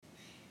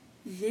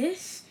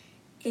This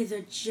is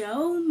a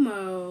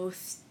JoMo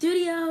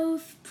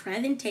Studios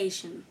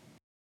presentation.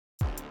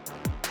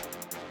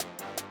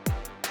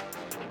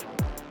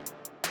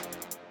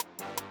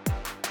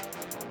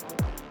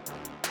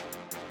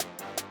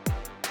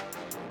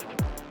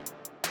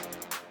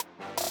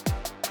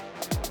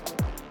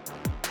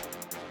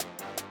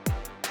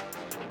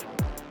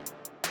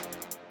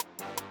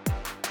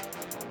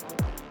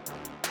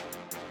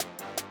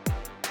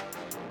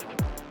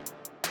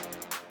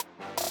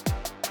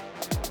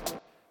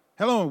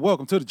 Hello and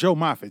welcome to the Joe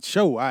Moffett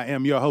Show. I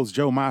am your host,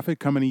 Joe Moffett,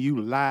 coming to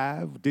you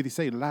live. Did he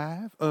say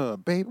live?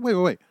 Baby,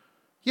 wait.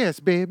 Yes,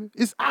 baby,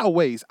 it's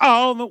always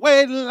all the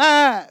way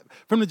live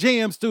from the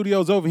JM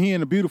Studios over here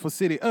in the beautiful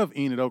city of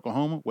Enid,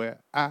 Oklahoma,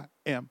 where I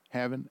am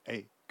having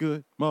a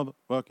good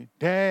motherfucking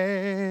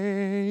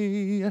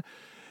day.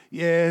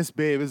 Yes,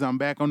 babies, I'm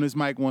back on this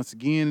mic once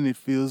again, and it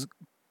feels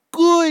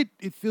good.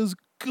 It feels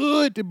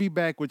good to be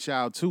back with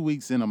y'all 2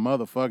 weeks in a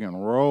motherfucking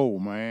row,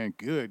 man.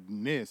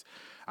 Goodness.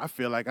 I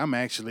feel like I'm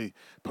actually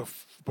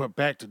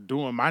back to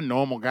doing my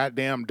normal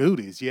goddamn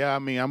duties. Yeah, I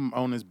mean, I'm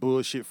on this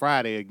bullshit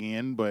Friday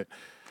again, but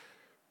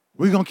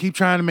we're going to keep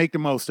trying to make the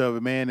most of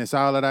it, man. That's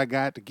all that I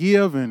got to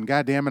give, and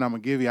goddamn it, I'm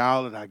going to give you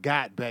all that I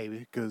got,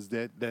 baby, because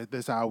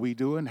that's how we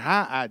do and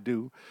how I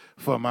do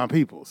for my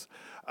peoples.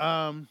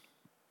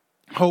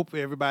 Hope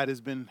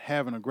everybody's been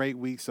having a great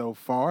week so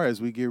far as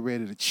we get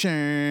ready to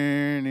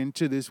churn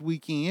into this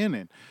weekend.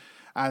 And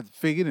I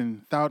figured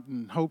and thought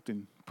and hoped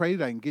and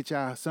prayed I can get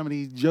y'all some of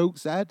these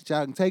jokes out that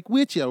y'all can take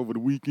with you over the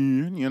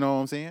weekend. You know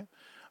what I'm saying?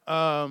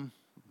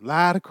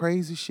 Lot of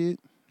crazy shit.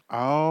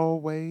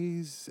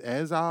 Always,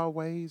 as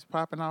always,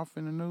 popping off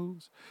in the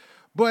news.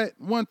 But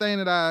one thing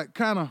that I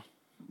kind of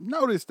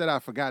noticed that I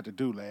forgot to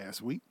do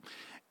last week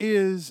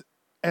is,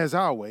 as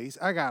always,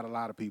 I got a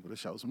lot of people to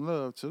show some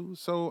love to,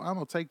 so I'm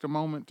going to take the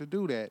moment to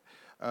do that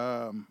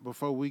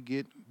before we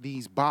get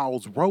these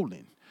balls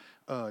rolling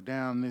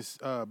down this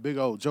big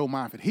old Joe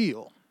Moffett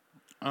hill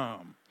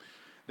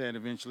that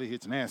eventually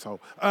hits an asshole.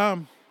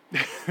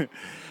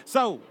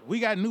 So, we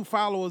got new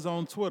followers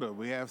on Twitter.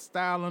 We have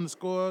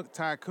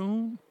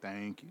Style_Tycoon.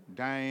 Thank you.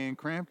 Diane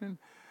Crampton.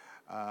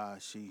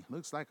 She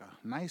looks like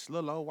a nice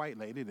little old white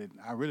lady that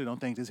I really don't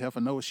think this heifer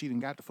knows she done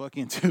got the fuck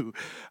into.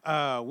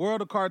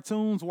 World of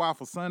Cartoons,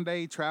 Waffle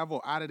Sunday,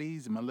 Travel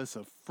Oddities,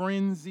 Melissa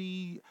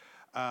Frenzy,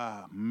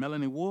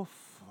 Melanie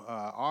Wolf,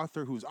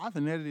 Arthur, who's author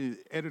and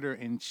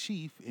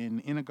editor-in-chief in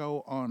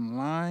Indigo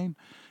Online.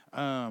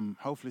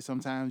 Hopefully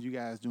sometimes you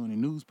guys do any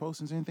news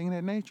postings, anything of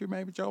that nature.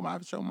 Maybe Joe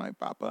Moffett Show might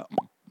pop up.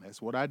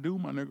 That's what I do,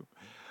 my nigga.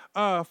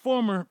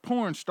 Former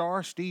porn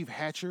star Steve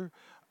Hatcher.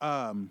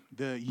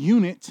 The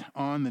unit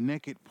on the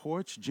Naked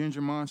Porch,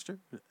 Ginger Monster,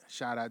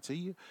 shout out to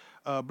you.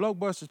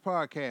 Blokebusters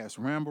Podcast,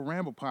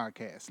 Ramble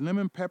Podcast,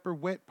 Lemon Pepper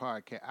Wet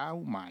Podcast.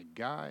 Oh my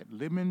God,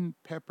 Lemon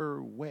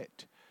Pepper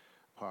Wet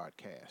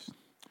Podcast.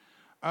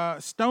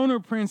 Stoner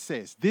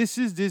Princess. This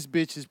is this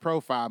bitch's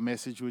profile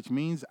message, which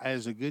means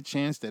there's a good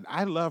chance that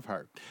I love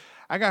her.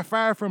 I got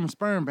fired from a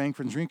sperm bank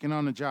for drinking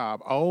on the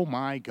job. Oh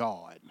my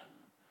God.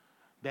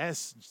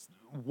 That's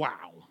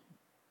wow.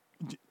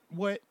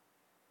 What?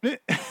 I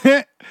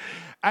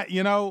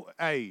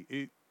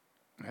didn't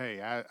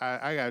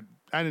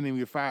even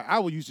get fired. I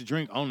used to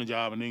drink on the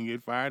job and didn't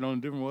get fired. The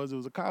only difference was it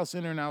was a call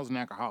center and I was an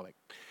alcoholic.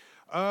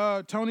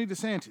 Tony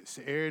DeSantis,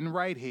 Aaron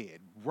Whitehead,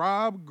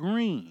 Rob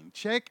Green.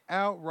 Check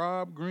out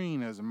Rob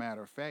Green. As a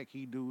matter of fact,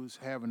 he does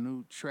have a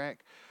new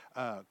track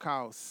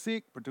called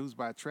Sick, produced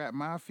by Trap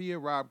Mafia.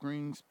 Rob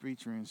Green's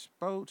featuring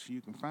Spoach.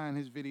 You can find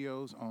his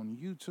videos on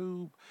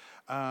YouTube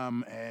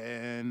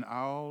and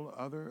all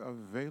other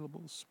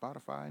available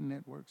Spotify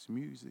networks,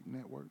 music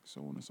networks,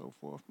 so on and so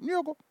forth.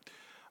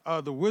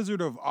 The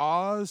Wizard of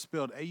Oz,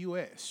 spelled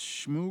A-U-S.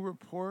 Shmoo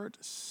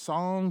Report,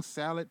 Song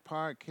Salad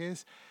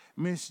Podcast.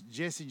 Miss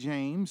Jessie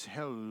James,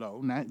 hello,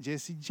 not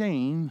Jessie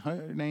Jane.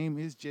 Her name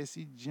is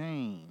Jessie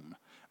James.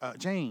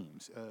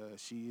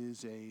 She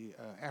is a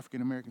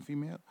African-American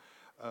female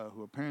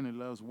who apparently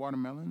loves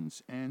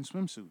watermelons and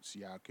swimsuits.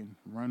 Y'all can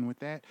run with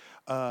that.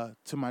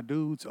 To my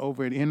dudes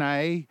over at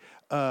NIA,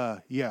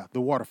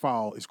 the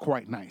waterfall is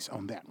quite nice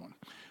on that one.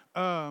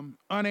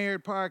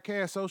 Unaired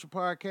podcast, social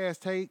podcast,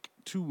 take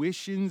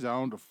tuitions. I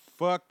don't know the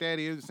fuck that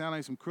is. It sound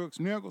like some crooks,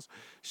 niggles.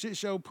 Shit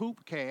show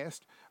poop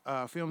cast.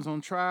 Films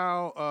on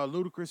trial.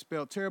 Ludacris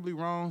spelled terribly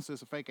wrong, so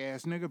it's a fake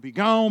ass nigga. Be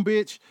gone,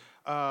 bitch.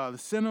 The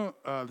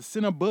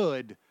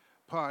Cinnabud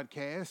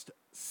podcast.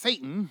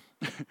 Satan.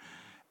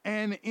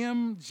 And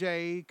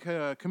MJ,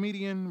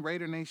 comedian,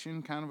 Raider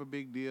Nation, kind of a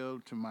big deal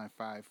to my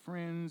 5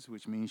 friends,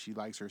 which means she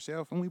likes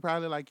herself, and we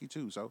probably like you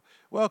too, so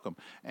welcome.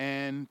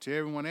 And to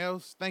everyone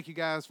else, thank you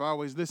guys for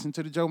always listening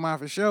to the Joe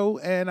Moffett Show,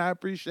 and I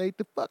appreciate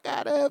the fuck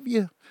out of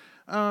you.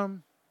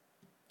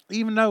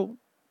 Even though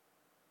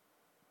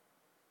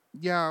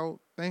y'all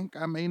think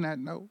I may not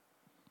know,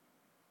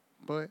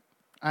 but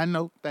I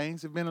know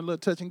things have been a little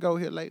touch and go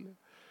here lately.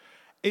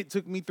 It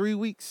took me 3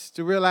 weeks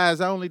to realize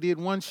I only did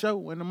one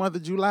show in the month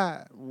of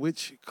July,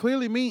 which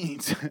clearly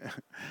means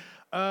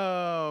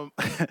my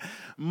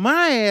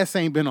ass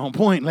ain't been on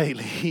point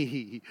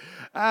lately.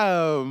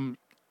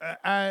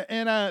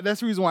 That's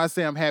the reason why I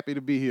say I'm happy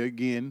to be here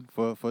again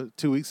for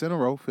 2 weeks in a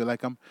row. Feel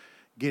like I'm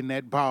getting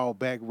that ball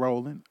back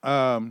rolling.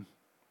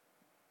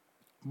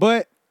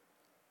 But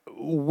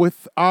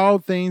with all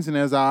things, and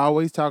as I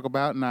always talk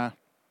about, and I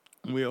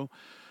will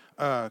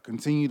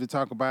continue to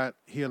talk about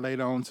here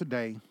later on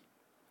today,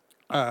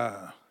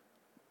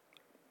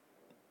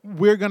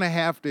 we're going to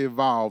have to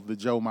evolve the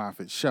Joe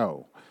Moffett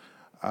Show.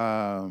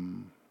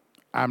 I'm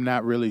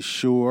not really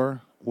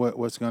sure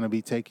what's going to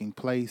be taking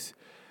place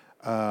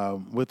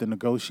with the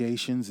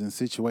negotiations and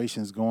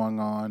situations going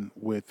on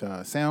with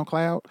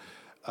SoundCloud.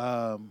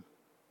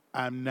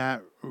 I'm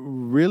not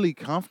really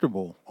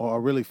comfortable or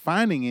really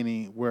finding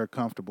anywhere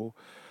comfortable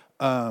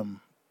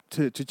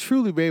to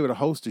truly be able to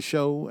host a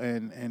show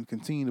and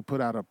continue to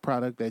put out a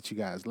product that you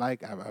guys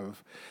like.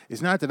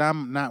 It's not that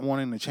I'm not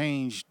wanting to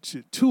change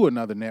to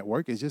another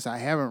network. It's just I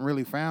haven't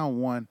really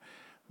found one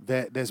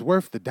that's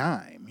worth the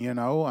dime. You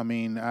know, I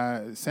mean,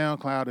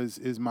 SoundCloud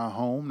is my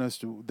home.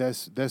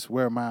 That's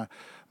where my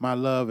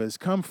love has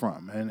come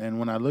from. And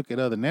when I look at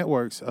other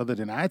networks other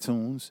than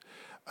iTunes,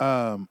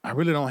 I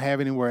really don't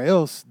have anywhere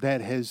else that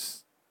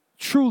has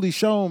truly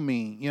shown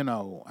me,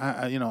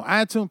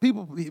 iTunes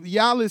people,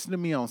 y'all listen to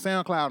me on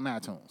SoundCloud and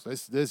iTunes.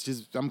 That's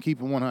just, I'm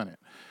keeping 100.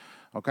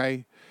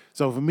 Okay.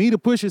 So for me to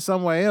push it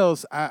somewhere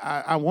else,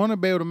 I want to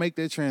be able to make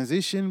that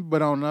transition.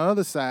 But on the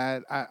other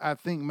side, I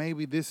think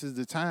maybe this is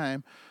the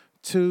time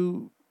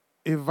to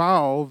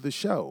evolve the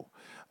show.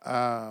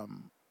 I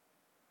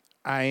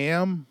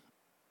am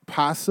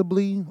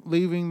possibly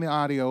leaving the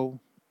audio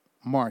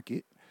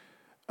market,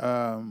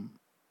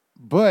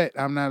 but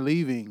I'm not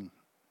leaving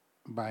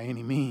by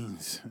any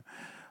means.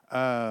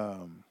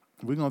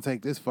 We're gonna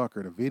take this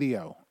fucker to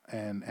video,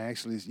 and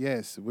actually,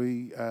 yes,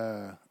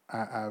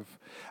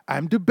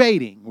 I'm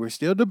debating. We're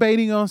still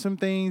debating on some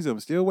things. I'm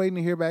still waiting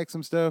to hear back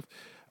some stuff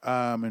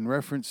in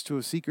reference to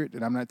a secret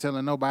that I'm not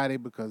telling nobody,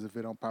 because if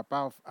it don't pop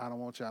off, I don't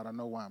want y'all to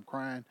know why I'm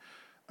crying.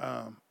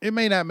 It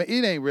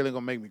ain't really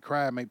gonna make me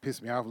cry. It may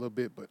piss me off a little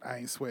bit, but I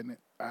ain't sweating it.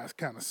 I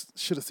kind of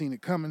should have seen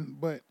it coming.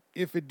 But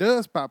if it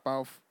does pop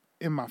off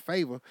in my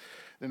favor,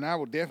 then I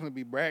will definitely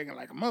be bragging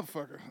like a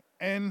motherfucker.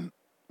 And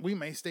we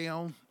may stay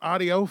on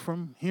audio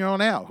from here on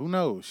out. Who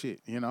knows?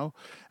 Shit,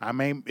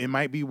 it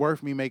might be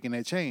worth me making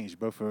that change.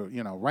 But for,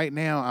 right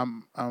now,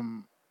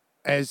 I'm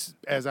as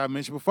I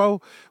mentioned before,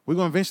 we're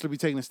gonna eventually be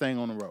taking this thing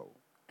on the road.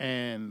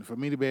 And for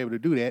me to be able to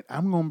do that,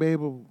 I'm gonna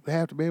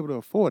have to be able to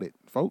afford it,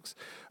 folks.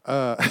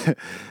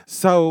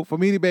 So for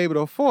me to be able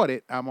to afford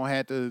it, I'm gonna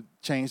have to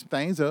change some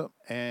things up.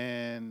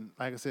 And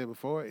like I said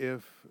before,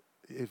 if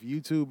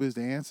YouTube is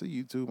the answer,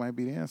 YouTube might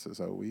be the answer.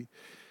 So we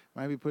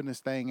might be putting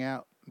this thing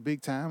out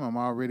big time. I'm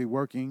already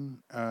working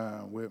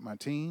with my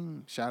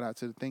team. Shout out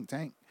to the think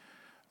tank.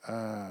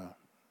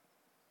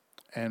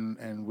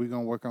 And we're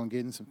going to work on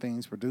getting some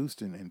things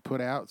produced and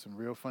put out some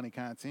real funny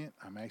content.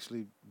 I'm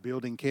actually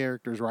building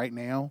characters right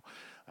now.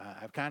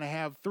 I kind of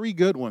have 3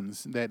 good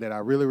ones that I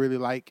really, really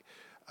like.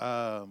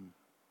 And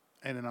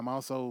then I'm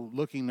also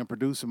looking to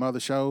produce some other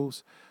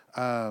shows.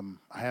 I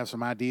have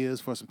some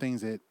ideas for some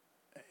things that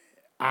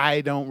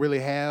I don't really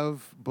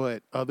have,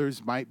 but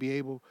others might be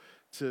able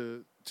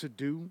to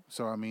do.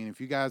 So, I mean, if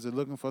you guys are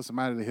looking for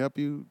somebody to help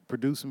you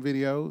produce some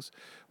videos,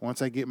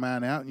 once I get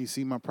mine out and you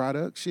see my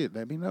product, shit,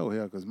 let me know,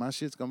 hell, because my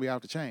shit's going to be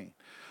off the chain.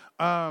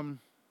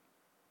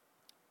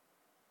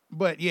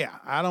 But, yeah,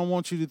 I don't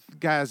want you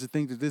guys to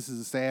think that this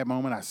is a sad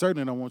moment. I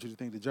certainly don't want you to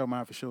think the Joe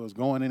Moffett Show is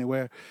going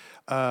anywhere.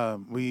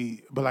 But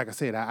like I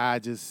said, I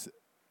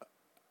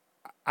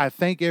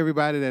thank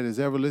everybody that has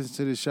ever listened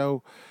to this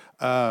show.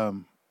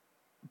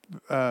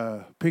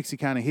 Pixie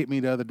kind of hit me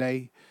the other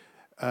day,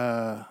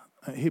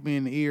 hit me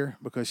in the ear,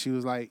 because she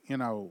was like,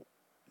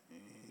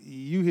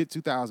 you hit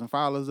 2,000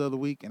 followers the other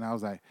week, and I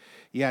was like,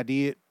 yeah, I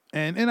did.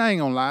 And I ain't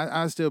gonna lie,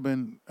 I've still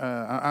been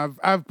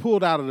I've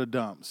pulled out of the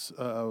dumps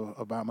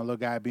about my little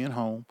guy being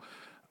home.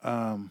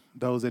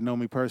 Those that know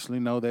me personally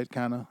know that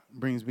kind of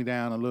brings me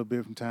down a little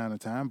bit from time to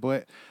time.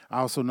 But I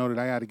also know that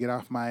I got to get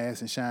off my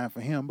ass and shine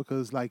for him,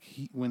 because like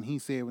when he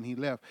said when he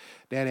left,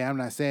 Daddy, I'm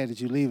not sad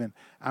that you're leaving.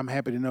 I'm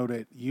happy to know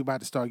that you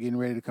about to start getting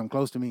ready to come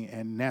close to me,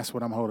 and that's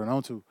what I'm holding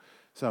on to.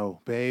 So,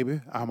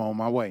 baby, I'm on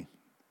my way.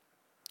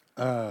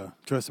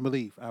 Trust and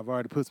believe. I've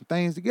already put some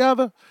things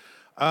together.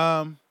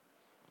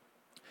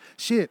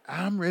 Shit,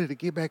 I'm ready to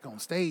get back on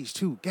stage,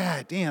 too.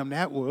 God damn,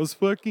 that was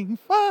fucking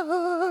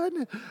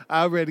fun.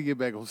 I'm ready to get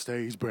back on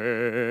stage,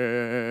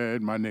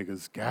 bad, my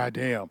niggas. God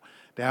damn,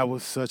 that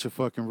was such a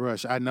fucking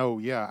rush. I know,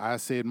 yeah, I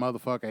said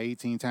motherfucker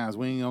 18 times.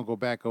 We ain't gonna go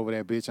back over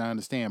that, bitch, I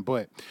understand.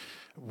 But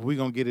we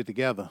gonna get it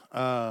together.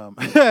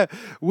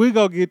 We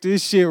gonna get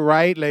this shit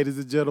right, ladies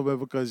and gentlemen,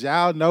 because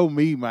y'all know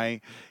me, man.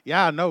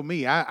 Y'all know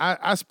me.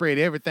 I spread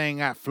everything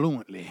out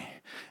fluently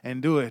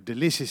and do it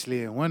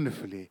deliciously and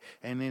wonderfully.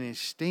 And then it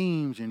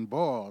steams and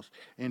boils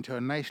into a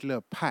nice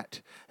little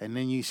pot. And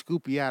then you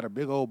scoop you out a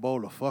big old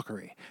bowl of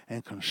fuckery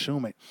and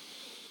consume it.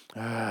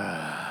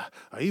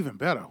 Or even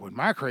better, with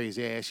my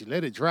crazy ass, you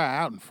let it dry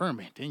out and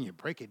ferment. Then you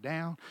break it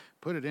down,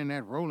 put it in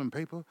that rolling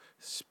paper,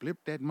 split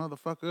that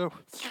motherfucker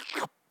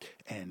up,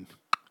 and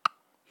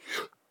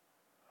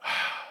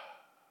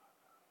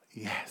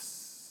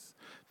Yes.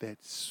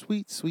 That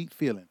sweet, sweet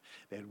feeling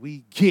that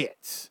we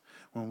get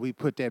when we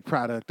put that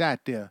product out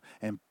there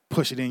and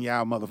push it in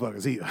y'all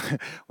motherfuckers' ear.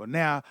 Well,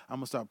 now I'm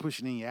going to start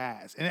pushing in your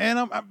eyes.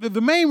 And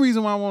the main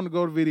reason why I wanted to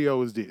go to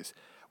video is this.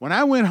 When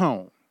I went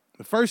home,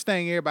 the first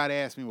thing everybody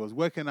asked me was,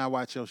 where can I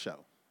watch your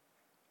show?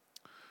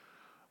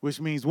 Which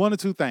means one of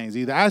two things.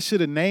 Either I should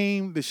have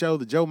named the show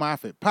the Joe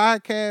Moffett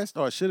Podcast,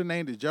 or I should have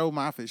named the Joe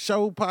Moffett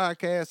Show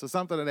Podcast, or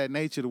something of that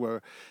nature to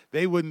where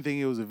they wouldn't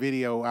think it was a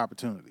video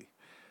opportunity.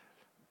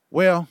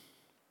 Well,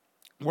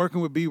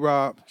 working with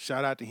B-Rob,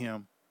 shout out to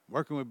him.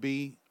 Working with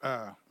BJ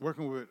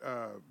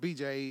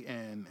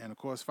and of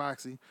course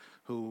Foxy,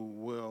 who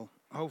will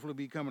hopefully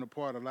be coming a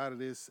part of a lot of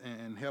this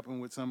and helping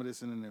with some of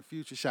this in the near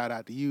future. Shout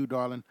out to you,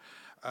 darling.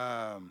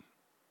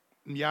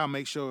 Y'all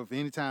make sure if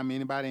anytime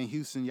anybody in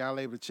Houston, y'all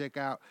able to check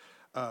out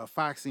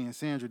Foxy and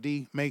Sandra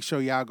D, make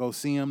sure y'all go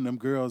see them. Them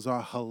girls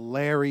are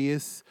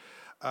hilarious.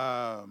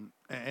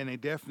 And they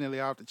definitely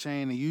off the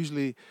chain. They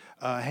usually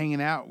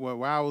hanging out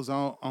where I was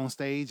on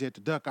stage at the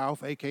Duck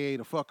Off, a.k.a.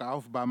 the Fuck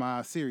Off by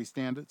my series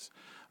standards.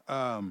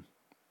 And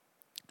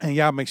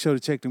y'all make sure to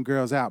check them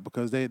girls out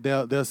because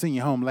they'll send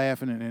you home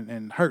laughing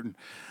and hurting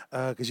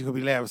because you're going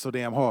to be laughing so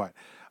damn hard.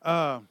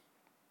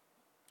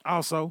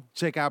 Also,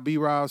 check out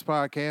B-Rob's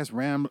podcast,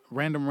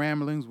 Random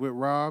Ramblings with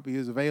Rob. He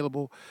is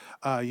available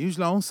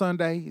usually on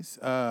Sundays.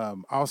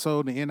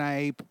 Also, the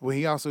NIA,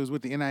 he also is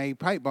with the NIA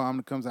Pipe Bomb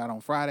that comes out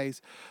on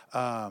Fridays.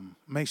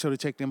 Make sure to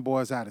check them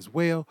boys out as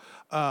well.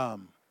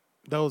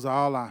 Those are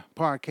all our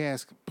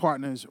podcast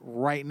partners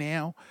right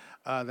now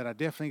that I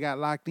definitely got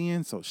locked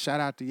in. So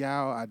shout out to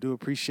y'all. I do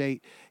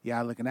appreciate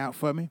y'all looking out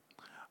for me.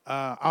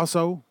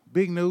 Also,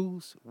 big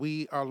news.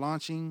 We are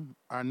launching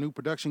our new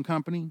production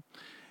company.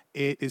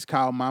 It is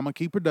called Mama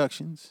Key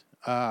Productions.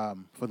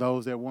 For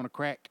those that want to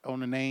crack on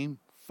the name,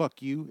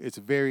 fuck you. It's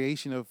a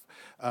variation of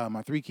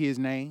my three kids'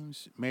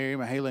 names, Mary,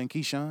 Mahala, and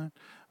Keyshawn.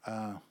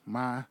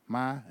 Ma,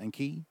 and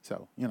Key.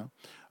 So,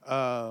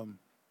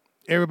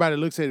 everybody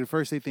looks at it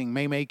first, they think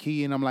May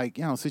Key, and I'm like,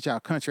 sit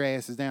y'all country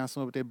asses down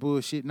somewhere with that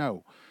bullshit.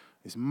 No,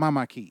 it's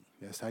Mama Key.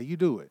 That's how you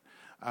do it.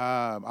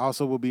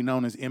 Also will be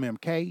known as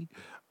MMK.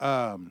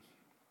 I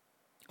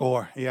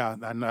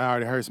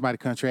already heard somebody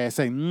country ass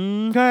say,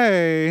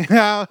 okay,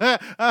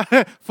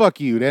 fuck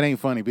you. That ain't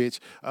funny, bitch.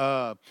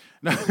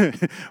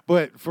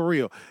 But for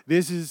real,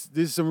 this is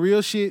some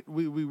real shit.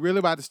 We really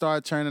about to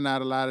start churning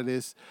out a lot of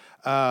this.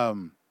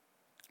 And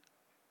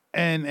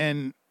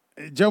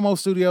JoMo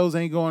Studios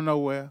ain't going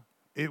nowhere.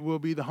 It will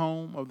be the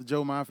home of the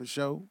Joe Moffett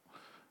Show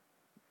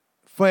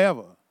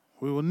forever.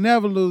 We will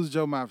never lose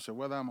Joe Moffett Show,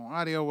 whether I'm on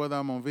audio, whether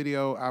I'm on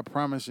video. I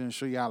promise and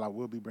assure y'all I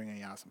will be bringing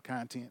y'all some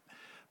content.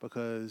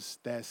 Because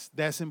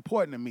that's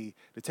important to me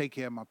to take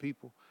care of my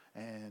people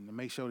and to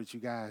make sure that you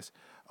guys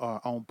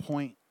are on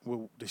point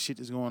with the shit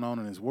that's going on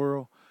in this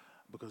world.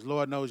 Because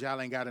Lord knows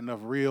y'all ain't got enough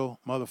real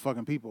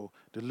motherfucking people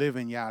to live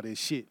in y'all this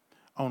shit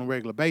on a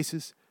regular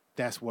basis.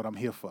 That's what I'm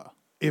here for.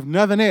 If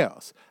nothing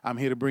else, I'm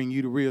here to bring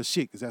you the real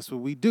shit because that's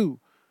what we do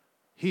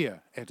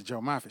here at the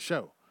Joe Moffett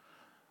Show.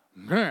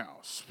 Now,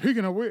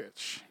 speaking of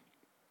which,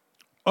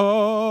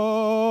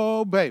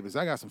 oh, babies,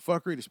 I got some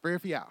fuckery to spare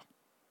for y'all.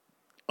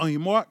 On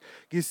your mark,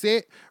 get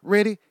set,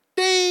 ready,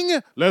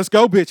 ding. Let's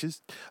go,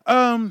 bitches.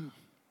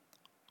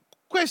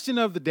 Question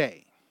of the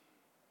day.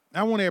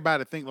 I want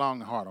everybody to think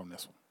long and hard on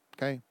this one,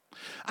 okay?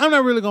 I'm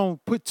not really going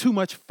to put too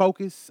much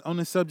focus on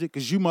this subject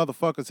because you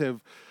motherfuckers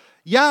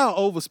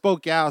y'all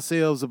overspoke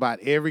yourselves about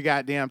every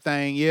goddamn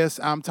thing. Yes,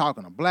 I'm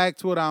talking to Black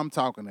Twitter. I'm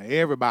talking to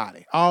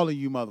everybody, all of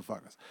you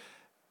motherfuckers.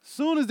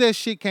 Soon as that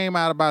shit came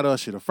out about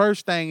Usher, the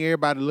first thing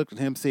everybody looked at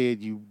him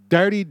said, you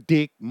dirty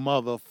dick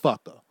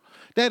motherfucker.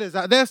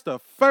 That's the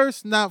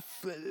first. Now,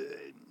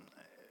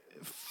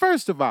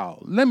 first of all,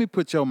 let me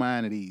put your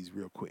mind at ease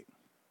real quick,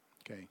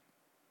 okay?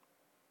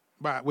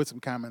 With some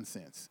common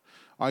sense.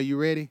 Are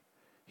you ready?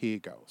 Here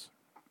it goes.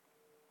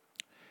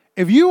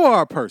 If you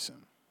are a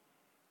person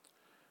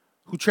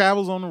who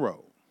travels on the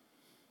road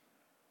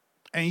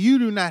and you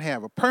do not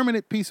have a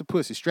permanent piece of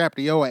pussy strapped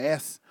to your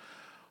ass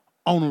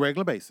on a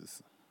regular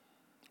basis,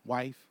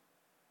 wife,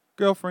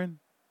 girlfriend,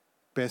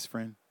 best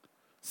friend,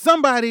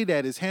 somebody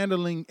that is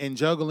handling and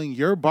juggling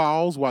your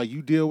balls while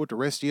you deal with the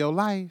rest of your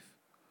life,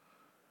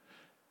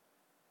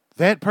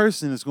 that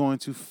person is going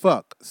to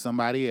fuck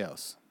somebody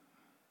else.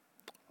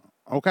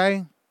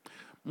 Okay?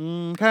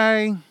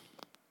 Okay?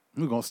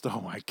 We're going to start.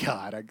 Oh, my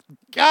God.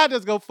 God,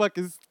 that's going to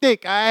fucking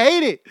stick. I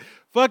hate it.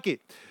 Fuck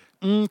it.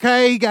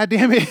 Okay? God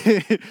damn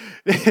it.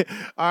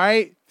 All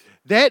right?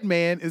 That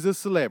man is a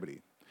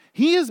celebrity.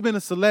 He has been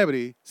a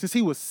celebrity since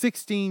he was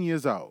 16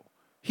 years old.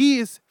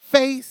 His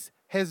face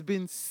has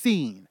been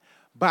seen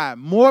by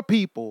more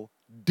people,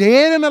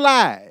 dead and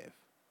alive,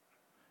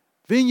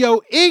 than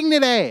your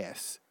ignorant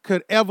ass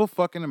could ever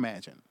fucking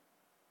imagine.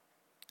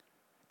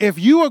 If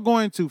you are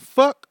going to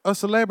fuck a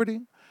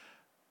celebrity,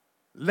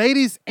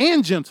 ladies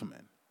and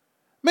gentlemen,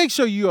 make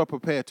sure you are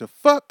prepared to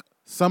fuck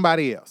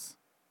somebody else.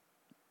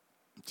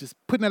 Just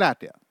putting it out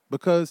there.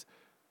 Because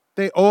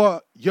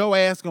your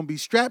ass gonna be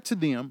strapped to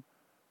them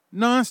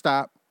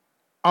nonstop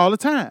all the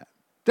time.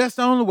 That's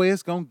the only way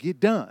it's going to get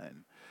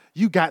done.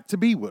 You got to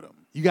be with them.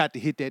 You got to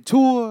hit that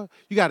tour.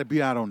 You got to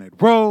be out on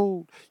that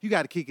road. You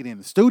got to kick it in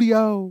the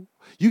studio.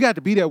 You got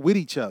to be there with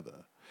each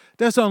other.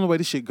 That's the only way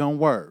this shit going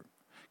to work.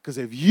 Because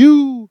if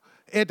you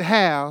at the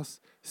house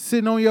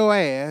sitting on your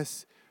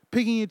ass,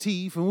 picking your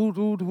teeth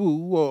and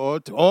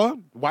or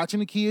watching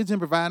the kids and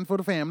providing for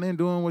the family and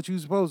doing what you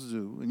supposed to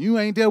do, and you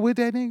ain't there with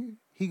that nigga,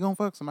 he gonna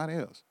fuck somebody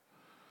else.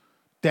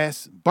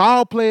 That's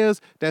ball players.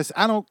 That's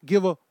I don't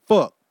give a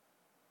fuck.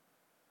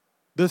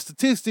 The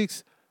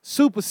statistics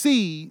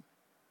supersede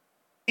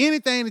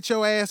anything that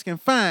your ass can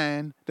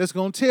find that's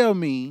gonna tell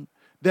me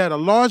that a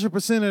larger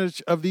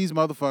percentage of these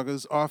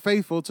motherfuckers are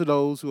faithful to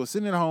those who are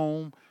sitting at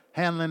home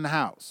handling the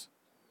house.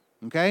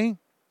 Okay?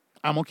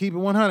 I'm gonna keep it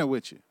 100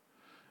 with you.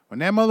 When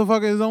that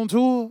motherfucker is on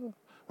tour,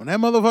 when that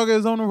motherfucker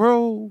is on the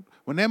road,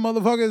 when that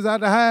motherfucker is out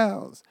the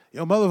house,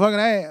 your motherfucking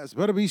ass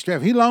better be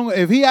strapped.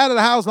 If he out of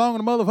the house longer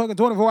than motherfucking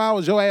 24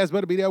 hours, your ass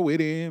better be there with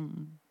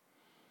him.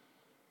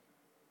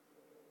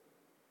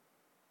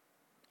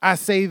 I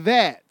say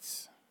that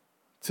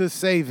to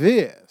say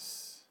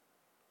this.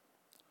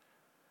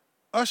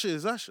 Usher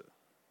is Usher.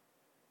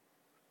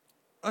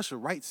 Usher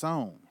writes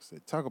songs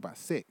that talk about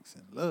sex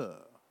and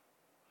love.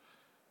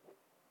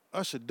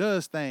 Usher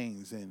does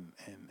things and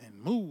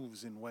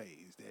moves in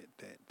ways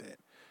that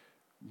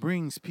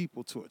brings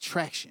people to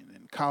attraction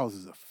and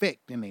causes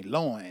effect in their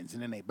loins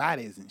and in their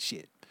bodies and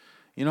shit.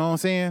 You know what I'm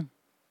saying?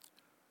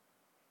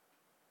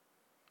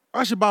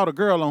 Usher bought a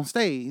girl on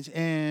stage,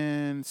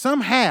 and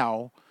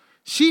somehow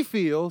she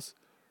feels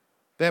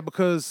that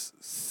because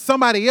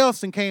somebody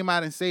else came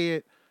out and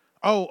said,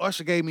 oh,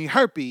 Usher gave me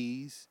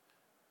herpes,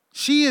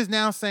 she is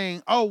now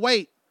saying, oh,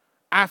 wait,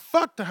 I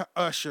fucked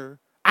Usher.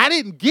 I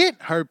didn't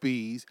get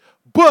herpes,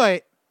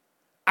 but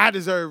I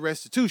deserve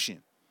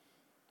restitution.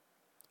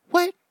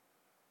 What?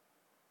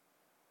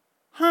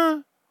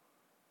 Huh?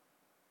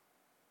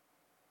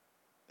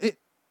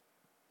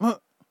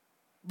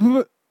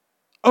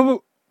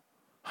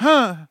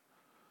 Huh?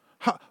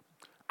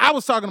 I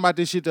was talking about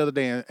this shit the other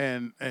day,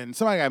 and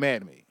somebody got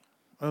mad at me.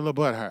 A little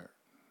butt hurt.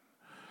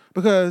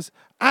 Because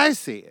I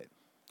said,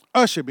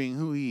 Usher being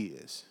who he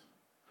is.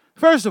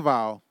 First of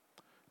all,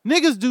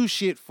 niggas do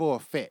shit for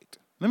effect.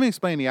 Let me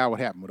explain to y'all what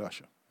happened with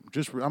Usher.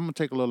 I'm going to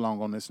take a little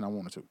long on this, and I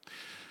wanted to.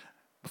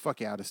 But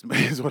fuck y'all, this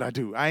is what I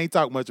do. I ain't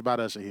talking much about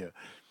Usher here.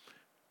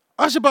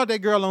 Usher brought that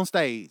girl on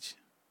stage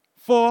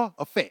for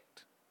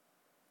effect.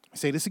 I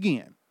say this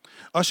again.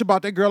 Usher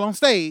brought that girl on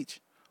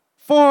stage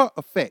for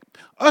effect.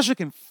 Usher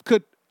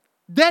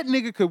that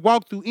nigga could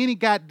walk through any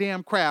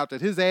goddamn crowd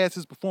that his ass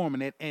is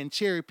performing at and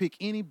cherry pick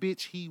any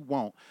bitch he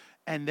want.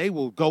 And they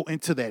will go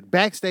into that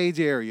backstage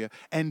area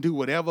and do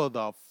whatever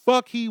the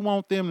fuck he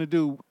want them to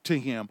do to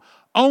him.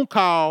 On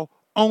call,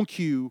 on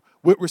cue,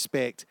 with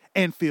respect,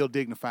 and feel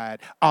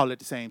dignified all at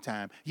the same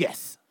time.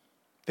 Yes.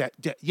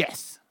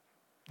 Yes.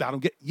 I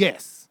don't get,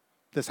 yes.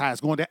 That's how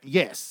it's going down.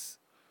 Yes.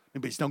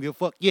 Them bitches don't give a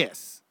fuck.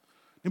 Yes.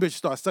 Them bitches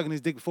start sucking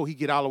his dick before he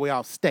get all the way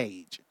off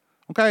stage.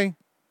 Okay?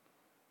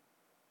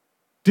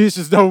 This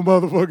is no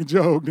motherfucking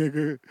joke,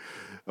 nigga.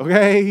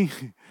 Okay?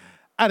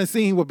 I done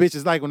seen what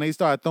bitches like when they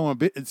start throwing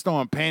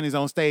panties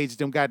on stage,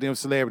 them goddamn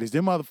celebrities.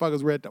 Them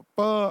motherfuckers ready to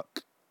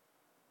fuck.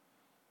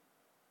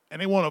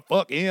 And they want to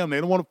fuck him.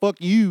 They don't want to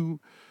fuck you.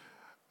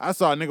 I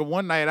saw a nigga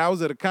one night. I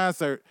was at a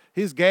concert.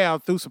 His gal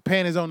threw some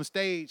panties on the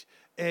stage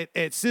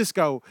at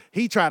Cisco.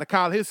 He tried to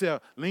call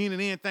himself, leaning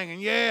in, thinking,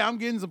 yeah, I'm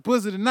getting some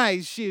pussy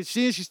tonight. Shit,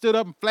 she stood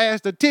up and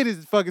flashed her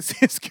titties at fucking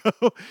Cisco.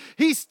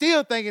 He's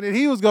still thinking that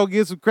he was going to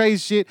get some crazy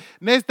shit.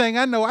 Next thing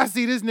I know, I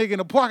see this nigga in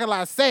the parking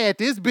lot sad.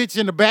 This bitch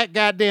in the back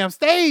goddamn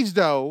stage,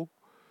 though.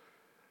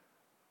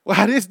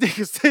 While this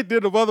nigga sitting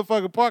in the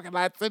motherfucking parking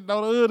lot, sitting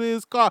on the hood of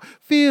his car,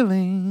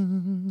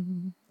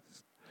 feeling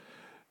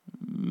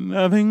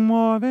nothing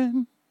more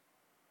than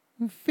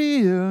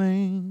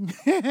feeling.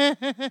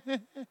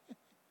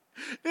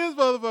 This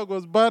motherfucker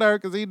was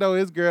butthurt because he know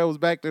his girl was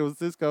back there with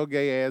Cisco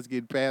gay ass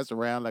getting passed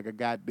around like a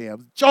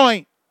goddamn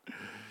joint.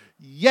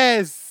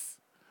 Yes.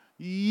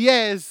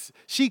 Yes.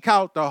 She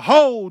caught the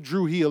whole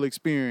Drew Hill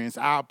experience.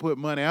 I'll put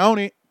money on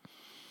it.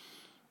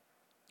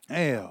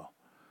 Hell.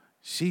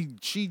 She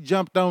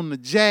jumped on the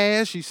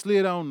Jazz, she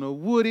slid on the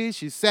Woody,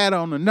 she sat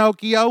on the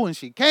Nokia, and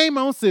she came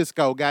on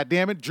Cisco.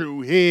 Goddamn it,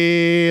 Drew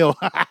Hill.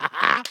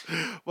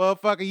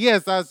 Motherfucker,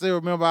 yes, I still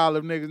remember all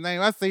them niggas'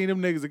 names. I seen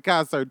them niggas in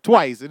concert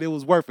twice, and it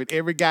was worth it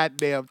every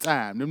goddamn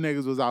time. Them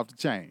niggas was off the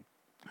chain.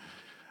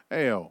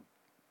 Hell.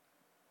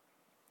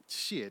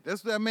 Shit,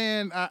 that's that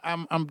man.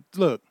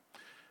 Look,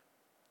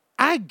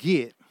 I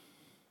get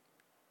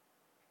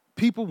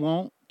people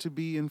want to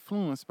be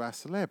influenced by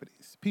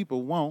celebrities.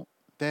 People want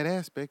that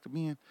aspect of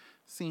being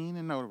seen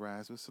and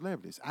notarized with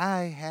celebrities.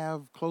 I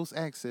have close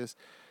access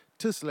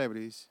to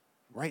celebrities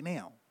right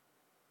now.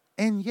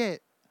 And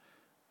yet,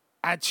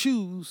 I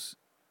choose,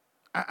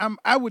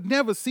 I would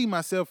never see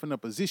myself in a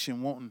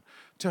position wanting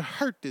to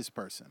hurt this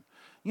person.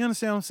 You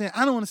understand what I'm saying?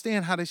 I don't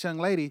understand how this young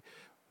lady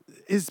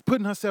is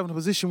putting herself in a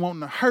position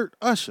wanting to hurt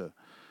Usher.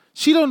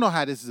 She don't know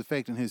how this is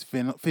affecting his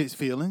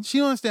feelings. She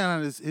don't understand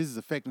how this is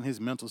affecting his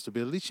mental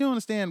stability. She don't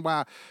understand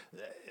why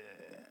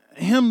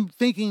him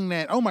thinking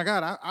that, oh my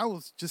God, I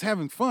was just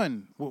having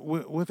fun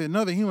with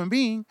another human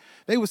being,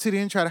 they would sit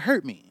here and try to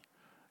hurt me,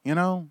 you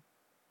know?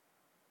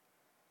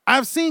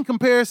 I've seen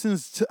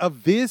comparisons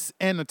of this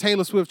and the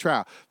Taylor Swift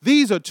trial.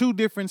 These are two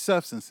different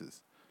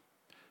substances.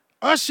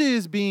 Usher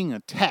is being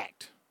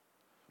attacked,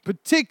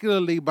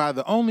 particularly by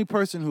the only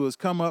person who has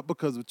come up,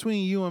 because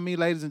between you and me,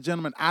 ladies and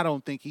gentlemen, I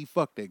don't think he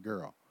fucked that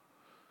girl.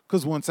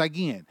 Because once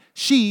again,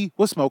 she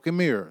was smoking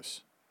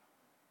mirrors.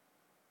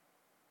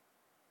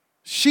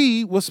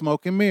 She was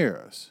smoking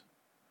mirrors.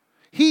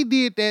 He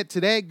did that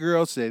to that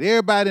girl so that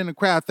everybody in the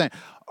crowd think,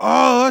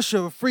 oh,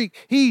 Usher a freak.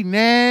 He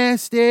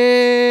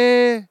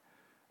nasty.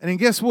 And then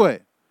guess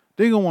what?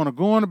 They're going to want to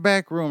go in the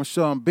back room and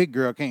show him big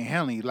girl can't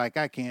handle you like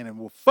I can, and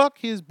will fuck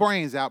his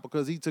brains out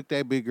because he took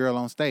that big girl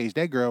on stage.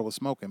 That girl was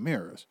smoking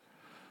mirrors.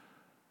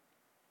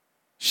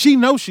 She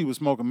knows she was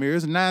smoking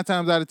mirrors, and 9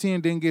 times out of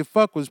 10 didn't get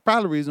fucked, was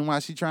probably the reason why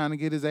she trying to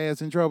get his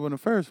ass in trouble in the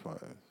first place.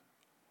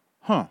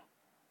 Huh.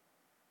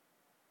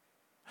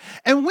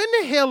 And when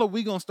the hell are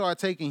we going to start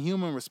taking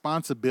human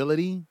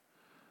responsibility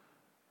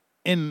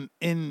into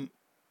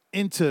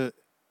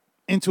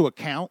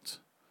account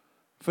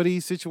for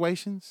these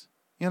situations,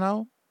 you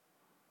know?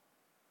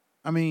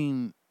 I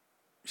mean,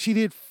 she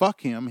did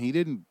fuck him.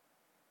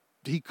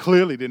 He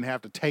clearly didn't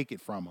have to take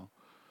it from her.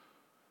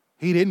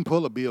 He didn't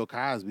pull a Bill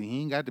Cosby.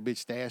 He ain't got the bitch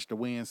stashed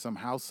away in some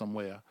house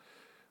somewhere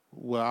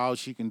where all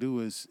she can do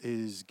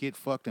is get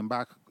fucked and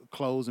buy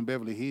clothes in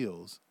Beverly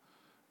Hills,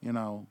 you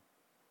know?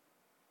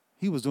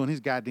 He was doing his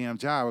goddamn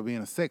job of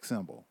being a sex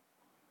symbol.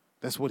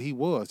 That's what he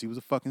was. He was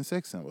a fucking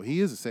sex symbol. He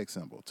is a sex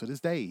symbol. To this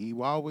day, he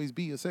will always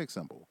be a sex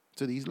symbol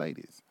to these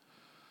ladies.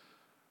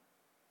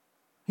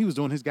 He was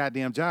doing his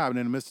goddamn job, and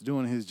in the midst of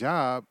doing his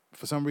job,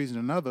 for some reason or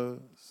another,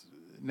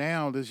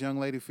 now this young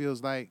lady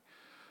feels like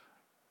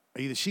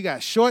either she got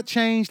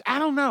shortchanged. I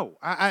don't know.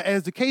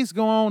 As the case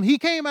go on, he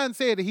came out and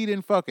said that he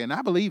didn't fuck her, and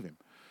I believe him.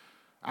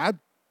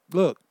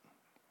 Look,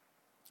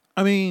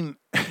 I mean,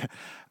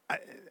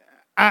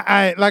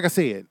 I like I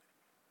said,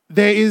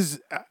 there is,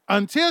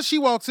 until she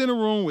walks in a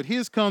room with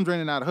his cum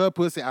draining out of her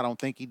pussy, I don't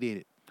think he did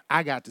it.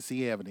 I got to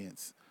see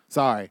evidence.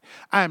 Sorry.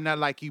 I am not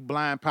like you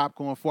blind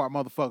popcorn fart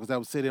motherfuckers that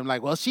would sit there and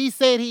like, well, she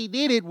said he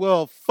did it.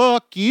 Well,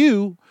 fuck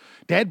you.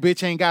 That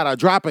bitch ain't got a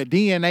drop of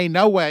DNA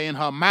nowhere in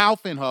her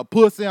mouth, in her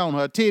pussy, on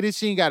her titties.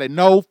 She ain't got it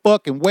no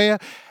fucking where.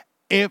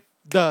 If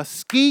the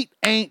skeet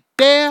ain't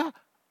there,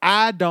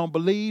 I don't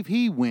believe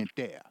he went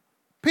there.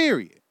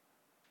 Period.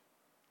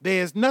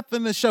 There's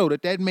nothing to show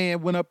that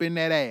man went up in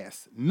that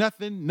ass.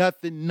 Nothing,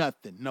 nothing,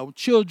 nothing. No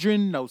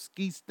children, no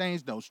skeet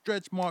stains, no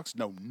stretch marks,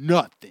 no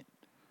nothing.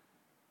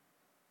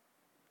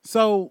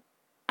 So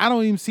I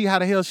don't even see how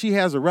the hell she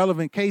has a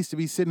relevant case to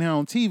be sitting here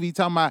on TV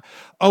talking about,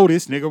 oh,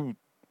 this nigga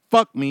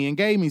fucked me and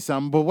gave me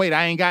something, but wait,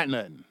 I ain't got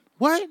nothing.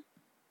 What?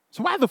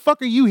 So why the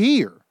fuck are you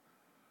here?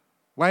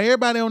 Why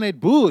everybody on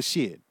that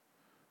bullshit?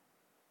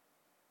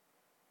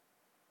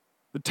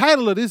 The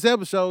title of this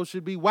episode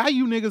should be, why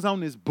you niggas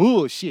on this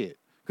bullshit?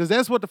 Because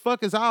that's what the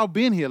fuck has all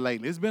been here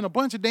lately. It's been a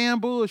bunch of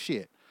damn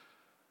bullshit.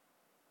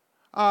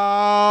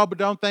 Oh, but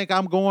don't think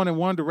I'm going in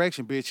one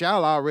direction, bitch.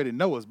 Y'all already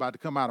know what's about to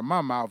come out of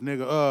my mouth,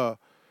 nigga.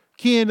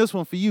 Ken, this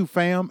one for you,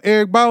 fam.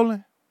 Eric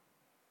Bolling?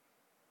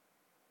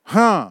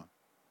 Huh.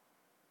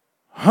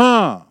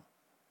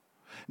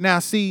 Now,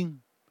 see,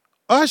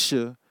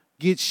 Usher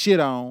gets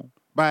shit on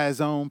by his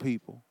own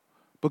people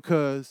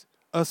because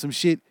of some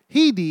shit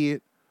he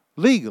did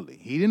legally.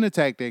 He didn't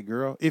attack that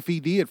girl. If he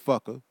did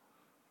fuck her,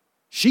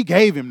 she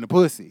gave him the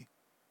pussy.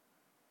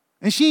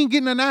 And she ain't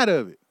getting nothing out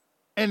of it.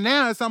 And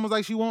now it's almost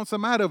like she wants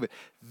some out of it.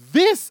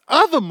 This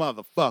other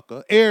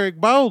motherfucker,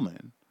 Eric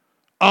Bolling,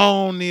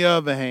 on the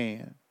other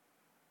hand,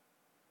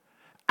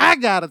 I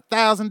got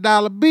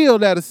 $1,000 bill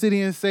that'll sit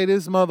here and say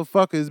this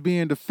motherfucker is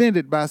being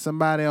defended by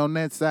somebody on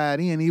that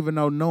side end, even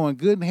though knowing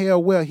good and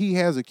hell well he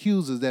has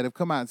accusers that have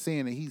come out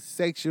saying that he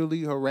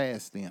sexually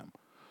harassed them.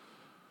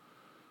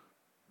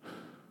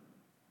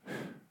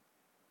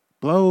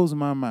 Blows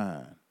my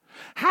mind.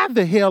 How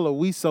the hell are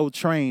we so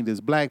trained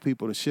as black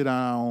people to shit on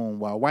our own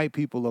while white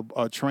people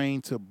are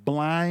trained to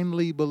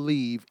blindly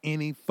believe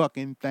any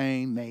fucking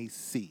thing they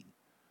see?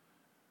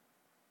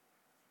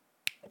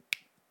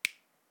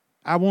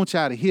 I want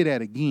y'all to hear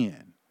that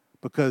again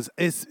because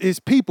it's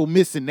people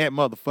missing that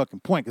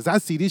motherfucking point because I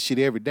see this shit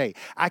every day.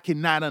 I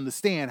cannot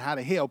understand how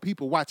the hell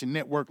people watch a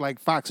network like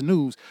Fox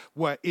News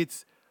where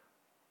its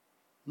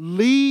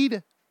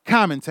lead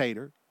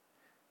commentator,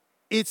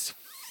 its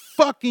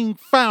fucking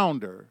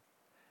founder,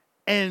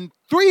 and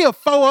 3 or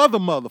 4 other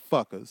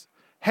motherfuckers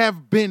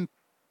have been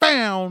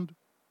found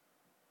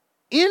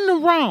in the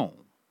wrong,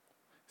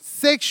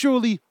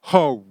 sexually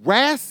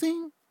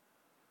harassing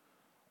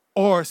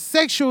or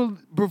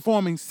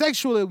performing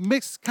sexual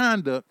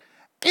misconduct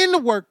in the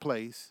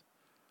workplace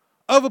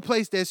of a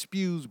place that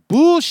spews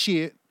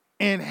bullshit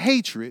and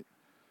hatred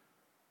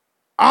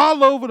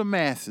all over the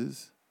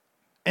masses.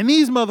 And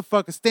these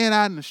motherfuckers stand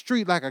out in the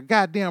street like a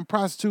goddamn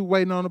prostitute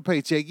waiting on a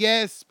paycheck.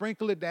 Yes,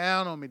 sprinkle it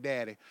down on me,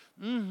 daddy.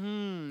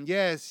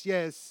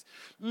 Yes.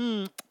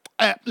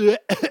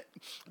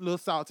 little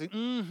salty.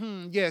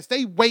 Yes,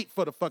 they wait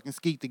for the fucking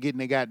skeet to get in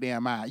their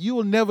goddamn eye. You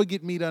will never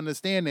get me to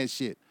understand that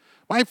shit.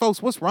 White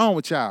folks, what's wrong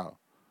with y'all?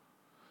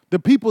 The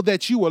people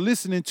that you are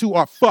listening to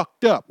are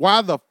fucked up.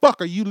 Why the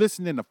fuck are you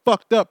listening to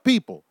fucked up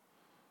people?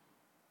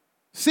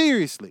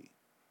 Seriously.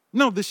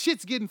 No, the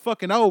shit's getting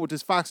fucking old with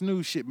this Fox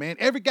News shit, man.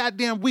 Every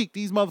goddamn week,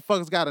 these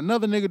motherfuckers got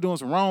another nigga doing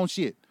some wrong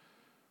shit.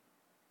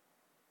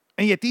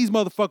 And yet these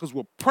motherfuckers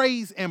will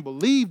praise and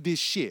believe this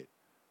shit.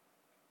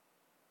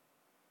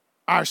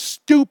 Our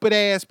stupid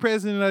ass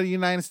president of the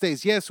United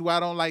States, yes, who I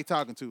don't like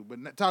talking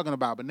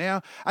about. But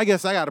now I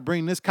guess I got to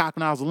bring this cock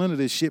nozzle into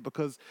this shit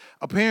because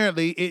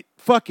apparently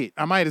fuck it.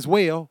 I might as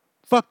well.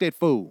 Fuck that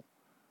fool.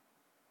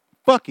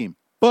 Fuck him.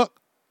 Fuck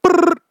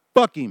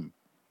him.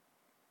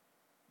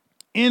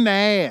 In the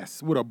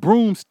ass with a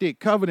broomstick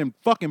covered in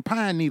fucking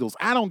pine needles.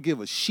 I don't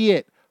give a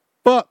shit.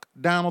 Fuck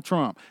Donald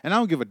Trump. And I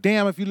don't give a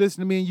damn if you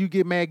listen to me and you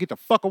get mad. Get the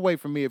fuck away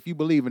from me if you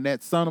believe in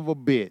that son of a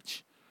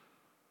bitch.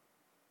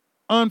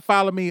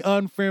 Unfollow me,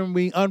 unfriend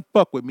me,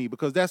 unfuck with me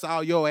because that's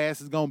all your ass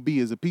is going to be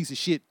is a piece of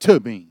shit to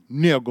me,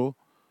 nigga.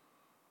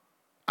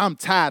 I'm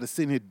tired of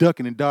sitting here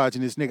ducking and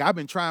dodging this nigga. I've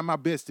been trying my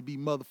best to be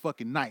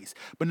motherfucking nice.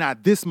 But now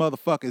this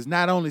motherfucker is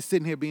not only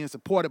sitting here being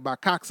supported by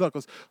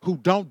cocksuckers who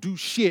don't do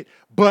shit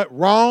but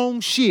wrong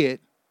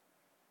shit.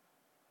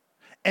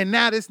 And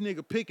now this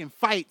nigga picking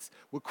fights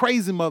with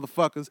crazy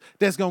motherfuckers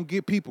that's going to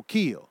get people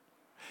killed.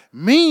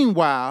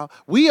 Meanwhile,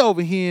 we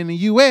over here in the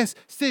U.S.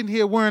 sitting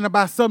here worrying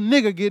about some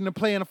nigga getting to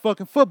play in a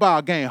fucking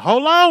football game.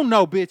 Hold on,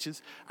 no,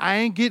 bitches. I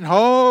ain't getting,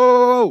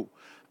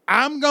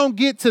 I'm going to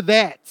get to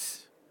that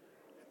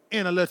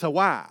in a little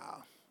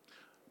while.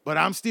 But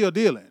I'm still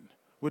dealing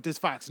with this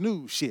Fox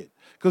News shit.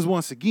 Because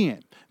once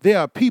again, there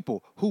are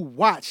people who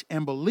watch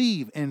and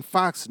believe in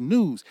Fox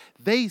News.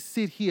 They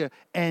sit here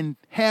and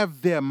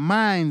have their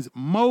minds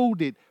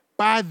molded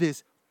by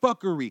this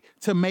fuckery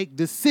to make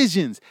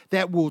decisions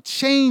that will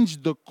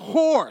change the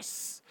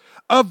course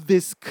of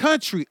this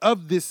country,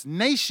 of this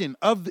nation,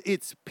 of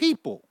its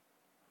people.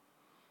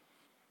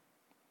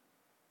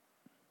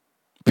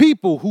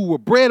 People who were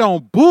bred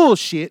on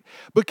bullshit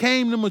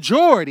became the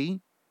majority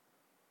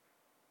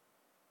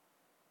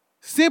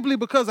simply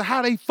because of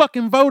how they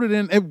fucking voted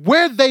and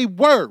where they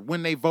were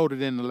when they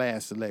voted in the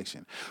last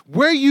election.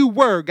 Where you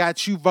were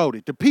got you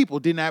voted. The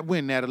people did not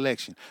win that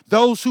election.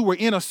 Those who were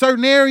in a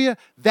certain area,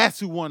 that's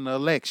who won the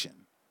election.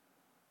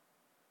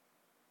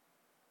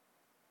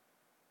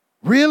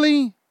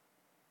 Really?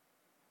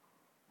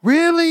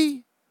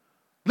 Really?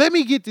 Let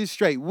me get this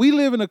straight. We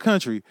live in a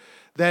country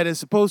that is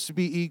supposed to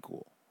be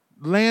equal.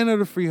 Land of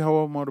the free,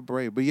 home of the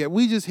brave. But yet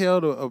we just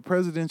held a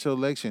presidential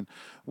election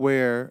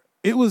where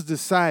it was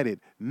decided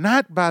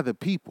not by the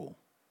people,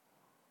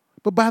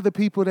 but by the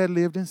people that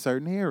lived in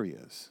certain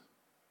areas.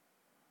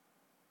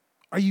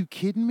 Are you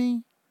kidding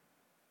me?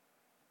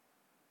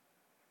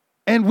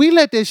 And we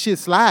let that shit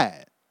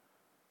slide.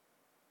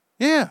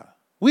 Yeah,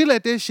 we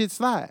let that shit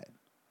slide.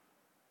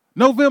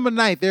 November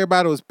 9th,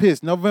 everybody was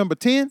pissed. November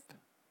 10th,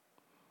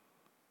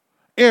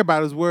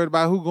 everybody was worried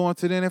about who going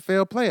to the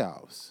NFL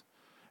playoffs.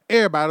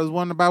 Everybody was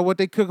wondering about what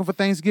they cooking for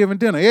Thanksgiving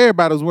dinner.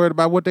 Everybody was worried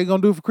about what they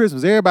going to do for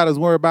Christmas. Everybody was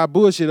worried about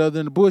bullshit other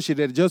than the bullshit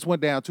that just went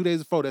down 2 days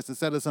before that's to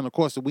set us on the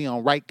course that we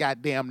on right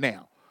goddamn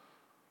now.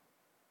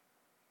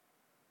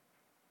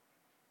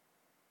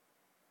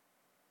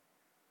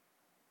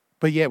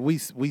 But yet we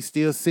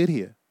still sit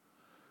here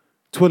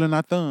twiddling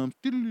our thumbs.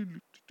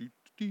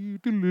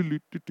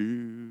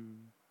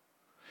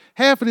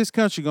 Half of this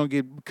country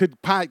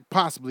could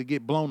possibly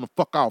get blown the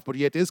fuck off, but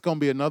yet there's gonna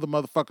be another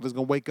motherfucker that's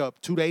gonna wake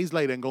up 2 days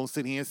later and gonna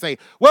sit here and say,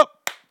 "Well,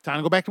 time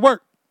to go back to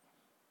work."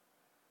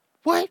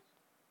 What?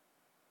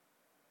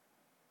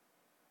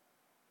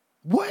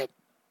 What?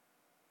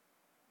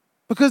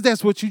 Because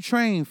that's what you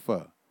train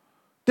for.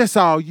 That's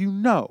all you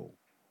know.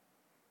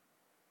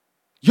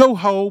 Your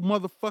whole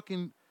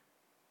motherfucking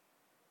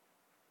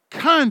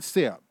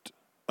concept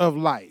of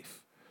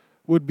life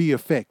would be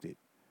affected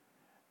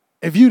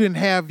if you didn't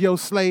have your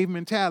slave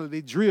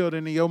mentality drilled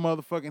into your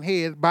motherfucking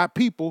head by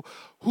people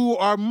who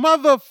are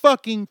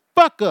motherfucking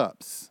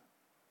fuck-ups.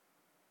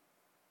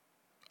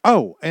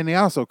 Oh, and they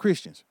also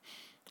Christians.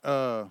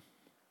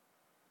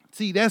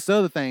 See, that's the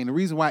other thing. The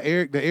reason why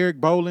the Eric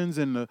Bollings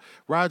and the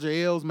Roger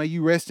Ailes, may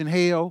you rest in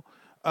hell,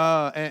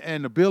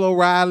 and the Bill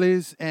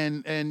O'Reillys,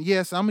 and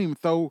yes, I'm even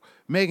throw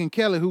Megyn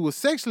Kelly, who was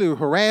sexually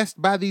harassed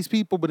by these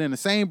people, but in the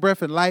same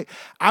breath and light,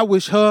 I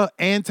wish her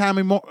and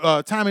Tommy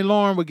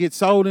Lauren would get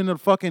sold into the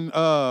fucking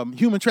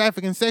human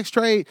trafficking sex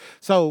trade.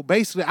 So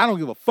basically, I don't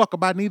give a fuck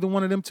about neither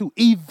one of them two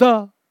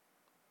either.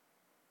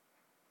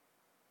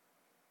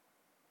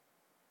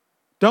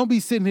 Don't be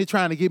sitting here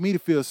trying to get me to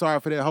feel sorry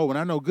for that hoe, and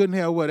I know good and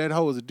hell well that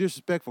hoe is a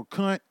disrespectful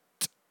cunt.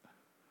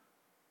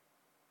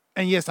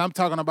 And yes, I'm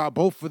talking about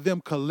both of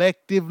them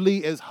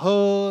collectively as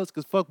husbands,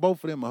 because fuck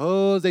both of them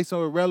husbands. They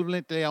so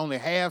irrelevant, they only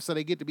half, so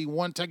they get to be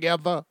one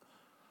together.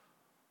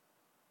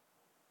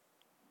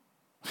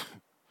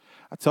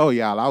 I told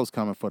y'all I was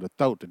coming for the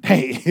throat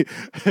today.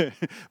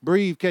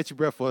 Breathe, catch your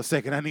breath for a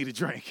second. I need a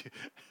drink.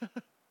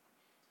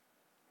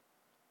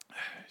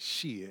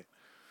 Shit.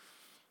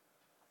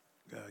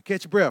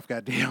 Catch your breath,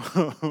 goddamn.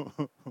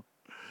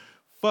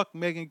 Fuck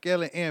Megan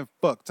Kelly and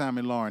fuck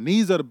Tommy Lauren.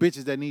 These are the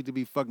bitches that need to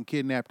be fucking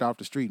kidnapped off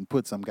the street and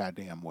put some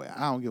goddamn where.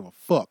 I don't give a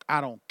fuck.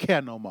 I don't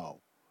care no more.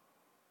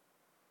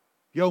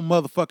 Your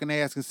motherfucking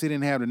ass can sit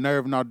and have the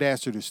nerve and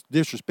audacity to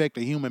disrespect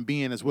a human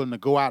being that's willing to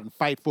go out and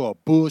fight for a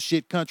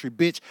bullshit country,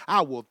 bitch.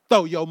 I will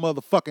throw your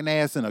motherfucking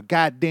ass in a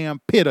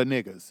goddamn pit of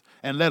niggas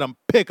and let them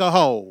pick a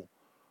hole.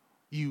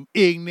 You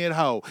ignorant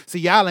hoe. See,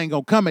 y'all ain't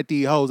gonna come at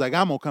these hoes like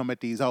I'm gonna come at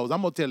these hoes.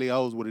 I'm gonna tell these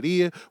hoes what it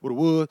is, what it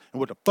was, and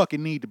what the fuck it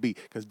need to be.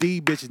 Because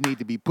these bitches need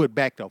to be put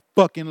back to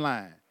fucking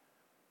line.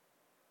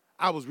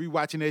 I was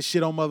rewatching that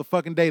shit on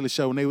motherfucking Daily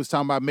Show and they was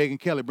talking about Megan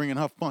Kelly bringing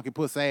her funky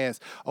pussy ass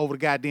over the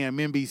goddamn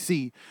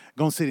NBC.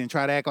 Gonna sit and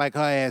try to act like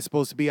her ass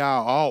supposed to be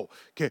all,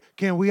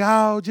 can we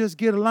all just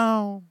get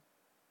along?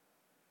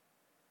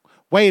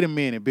 Wait a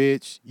minute,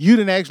 bitch. You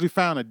done actually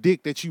found a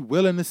dick that you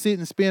willing to sit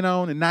and spin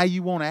on and now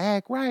you want to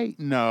act right?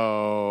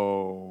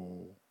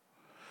 No.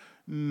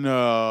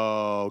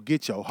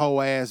 Get your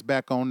whole ass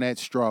back on that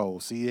stroll.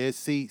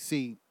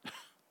 See.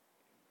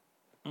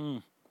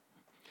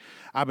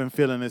 I've been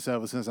feeling this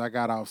ever since I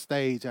got off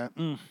stage.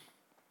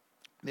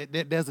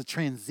 There's a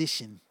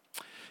transition.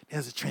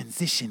 There's a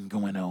transition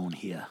going on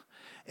here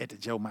at the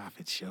Joe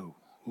Moffett Show.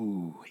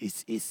 Ooh,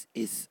 it's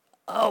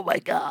oh my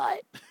God.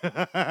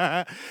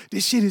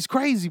 This shit is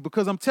crazy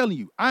because I'm telling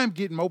you, I'm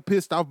getting more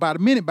pissed off by the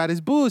minute by this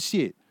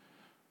bullshit.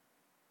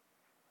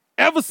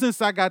 Ever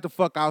since I got the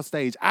fuck off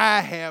stage,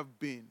 I have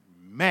been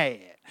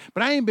mad.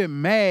 But I ain't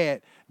been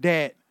mad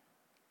that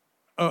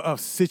a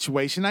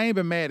situation. I ain't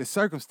been mad at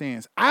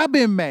circumstance. I've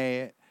been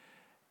mad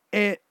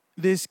at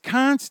this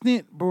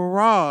constant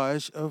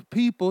barrage of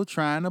people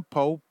trying to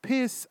pour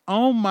piss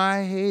on my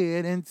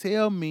head and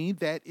tell me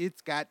that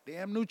it's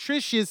goddamn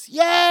nutritious.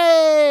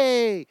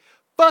 Yay!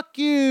 Fuck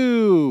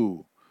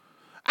you.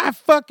 I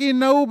fucking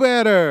know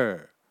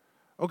better.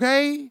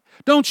 Okay?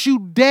 Don't you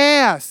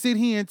dare sit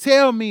here and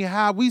tell me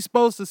how we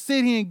supposed to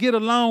sit here and get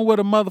along with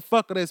a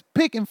motherfucker that's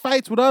picking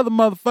fights with other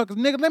motherfuckers.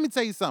 Nigga, let me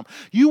tell you something.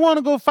 You want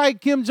to go fight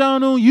Kim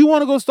Jong-un? You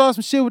want to go start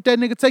some shit with that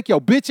nigga? Take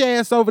your bitch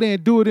ass over there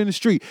and do it in the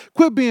street.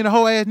 Quit being a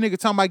whole ass nigga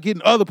talking about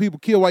getting other people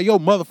killed while your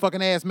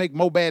motherfucking ass make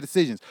more bad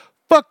decisions.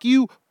 Fuck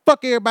you.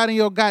 Fuck everybody in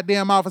your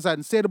goddamn office. I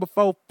done said it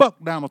before.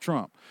 Fuck Donald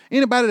Trump.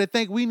 Anybody that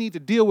think we need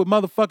to deal with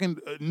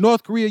motherfucking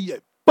North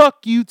Korea,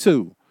 fuck you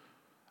too.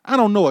 I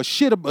don't know a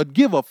shit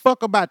give a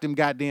fuck about them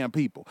goddamn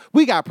people.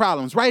 We got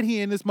problems right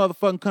here in this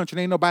motherfucking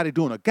country. Ain't nobody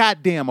doing a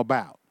goddamn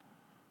about.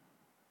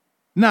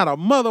 Not a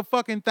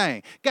motherfucking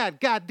thing. Got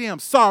goddamn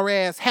sorry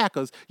ass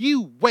hackers.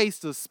 You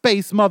waste of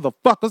space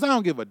motherfuckers. I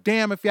don't give a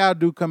damn if y'all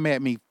do come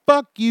at me.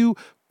 Fuck you.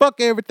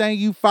 Fuck everything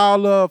you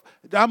fall of.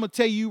 I'm gonna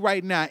tell you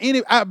right now.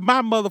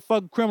 My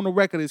motherfucking criminal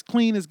record is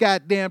clean as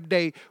goddamn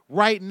day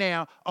right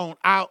now on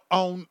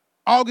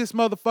August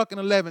motherfucking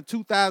 11th,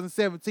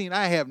 2017,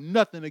 I have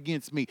nothing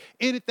against me.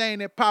 Anything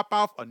that pop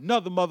off,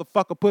 another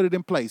motherfucker put it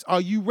in place. Are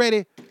you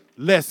ready?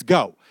 Let's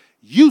go.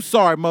 You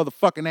sorry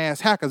motherfucking ass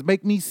hackers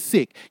make me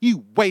sick.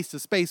 You waste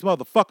of space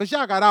motherfuckers.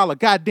 Y'all got all the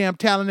goddamn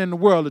talent in the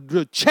world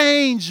to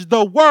change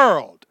the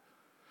world.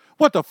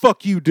 What the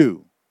fuck you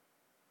do?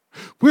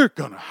 We're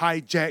gonna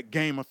hijack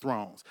Game of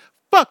Thrones.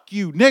 Fuck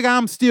you, nigga.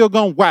 I'm still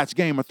gonna watch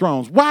Game of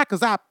Thrones. Why?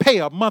 Because I pay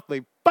a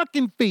monthly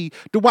fucking fee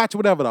to watch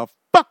whatever the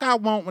fuck I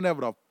want whenever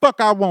the fuck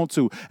I want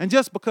to. And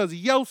just because of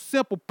your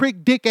simple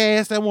prick dick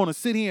ass that want to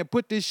sit here and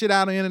put this shit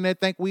out on the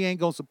internet think we ain't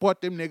gonna support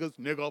them niggas,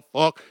 nigga,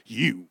 fuck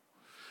you.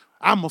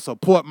 I'm gonna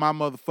support my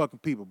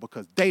motherfucking people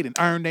because they done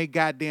earned their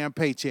goddamn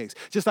paychecks.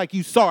 Just like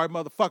you sorry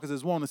motherfuckers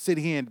is want to sit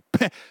here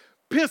and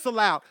pencil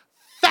out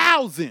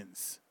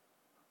thousands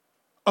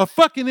of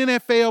fucking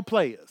NFL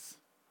players.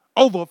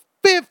 Over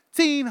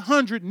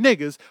 1,500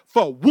 niggas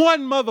for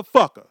one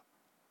motherfucker.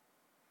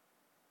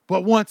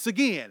 But once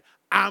again,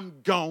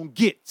 I'm gonna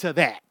get to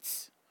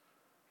that.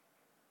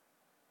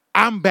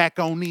 I'm back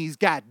on these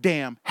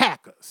goddamn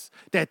hackers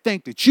that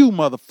think that you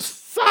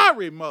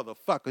sorry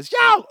motherfuckers,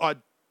 y'all are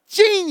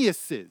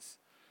geniuses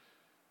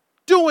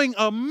doing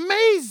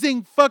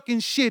amazing fucking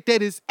shit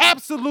that is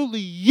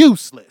absolutely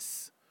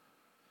useless.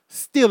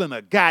 Stealing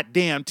a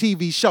goddamn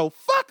TV show.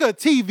 Fuck a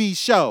TV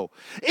show.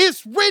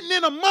 It's written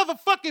in a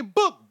motherfucking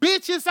book,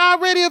 bitch. It's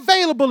already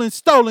available and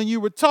stolen,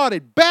 you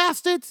retarded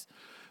bastards.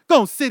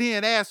 Gonna sit here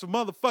and ask for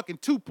motherfucking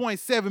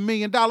 $2.7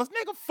 million.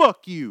 Nigga,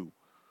 fuck you.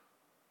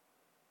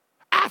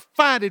 I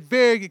find it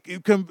very...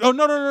 Oh,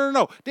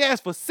 no. They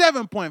asked for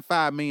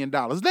 $7.5 million.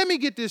 Let me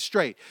get this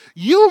straight.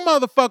 You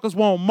motherfuckers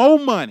want more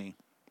money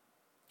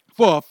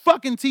for a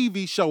fucking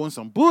TV show and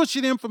some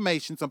bullshit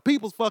information, some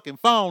people's fucking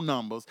phone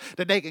numbers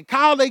that they can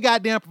call their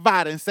goddamn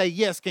provider and say,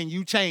 yes, can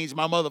you change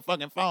my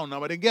motherfucking phone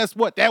number? Then guess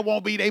what? That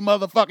won't be their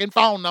motherfucking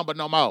phone number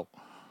no more.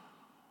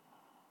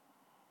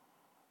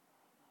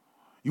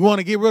 You want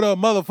to get rid of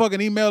a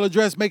motherfucking email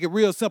address? Make it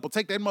real simple.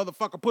 Take that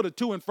motherfucker, put a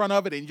 2 in front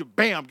of it, and you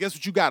bam, guess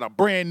what you got? A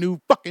brand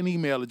new fucking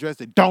email address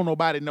that don't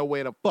nobody know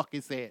where the fuck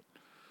it's at.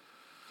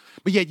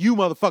 But yet you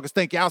motherfuckers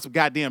think y'all some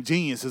goddamn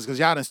geniuses because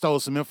y'all done stole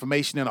some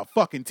information in a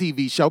fucking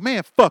TV show.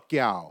 Man, fuck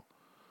y'all.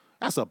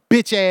 That's a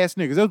bitch ass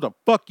nigga. That's what the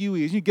fuck you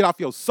is. You get off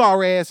your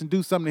sorry ass and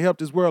do something to help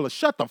this world, or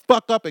shut the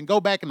fuck up and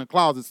go back in the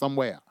closet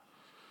somewhere.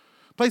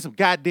 Play some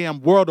goddamn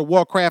World of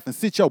Warcraft and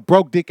sit your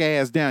broke dick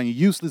ass down, you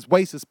useless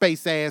waste of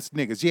space ass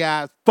niggas.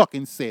 Yeah, I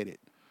fucking said it.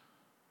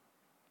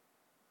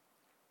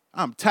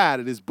 I'm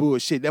tired of this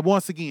bullshit. That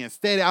once again,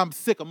 steady, I'm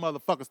sick of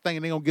motherfuckers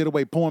thinking they gonna get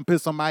away pouring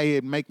piss on my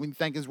head and make me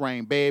think it's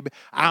rain, baby.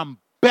 I'm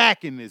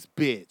back in this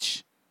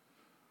bitch.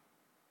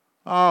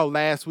 Oh,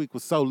 last week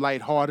was so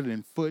lighthearted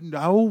and footing.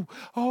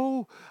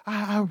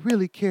 I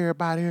really care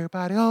about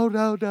everybody. Oh,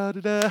 no.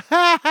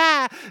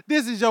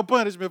 This is your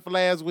punishment for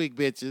last week,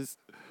 bitches.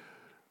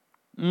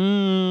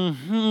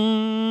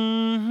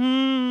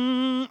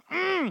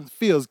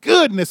 Feels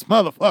good in this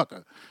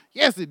motherfucker.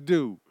 Yes, it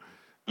do.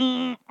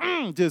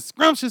 Just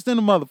scrumptious in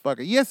the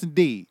motherfucker. Yes,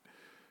 indeed.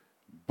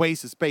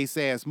 Waste of space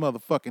ass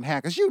motherfucking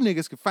hackers. You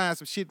niggas can find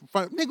some shit.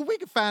 Nigga, we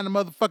can find a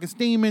motherfucking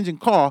steam engine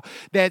car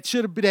that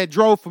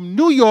drove from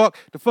New York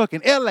to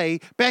fucking LA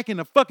back in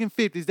the fucking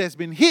 50s that's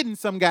been hidden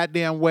some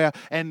goddamn where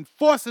and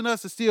forcing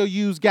us to still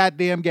use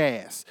goddamn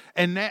gas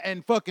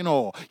and fucking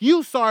oil.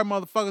 You sorry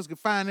motherfuckers can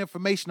find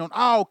information on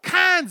all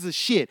kinds of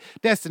shit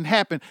that's been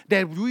happened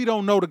that we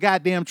don't know the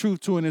goddamn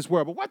truth to in this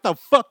world. But what the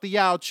fuck do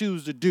y'all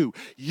choose to do?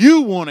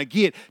 You want to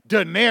get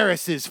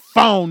Daenerys's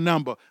phone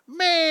number.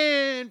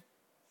 Man,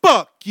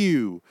 fuck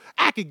you.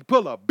 I could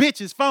pull a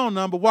bitch's phone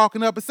number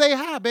walking up and say,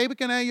 hi, baby,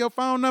 can I have your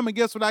phone number? And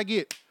guess what I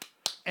get?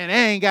 And I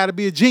ain't got to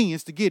be a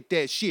genius to get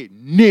that shit,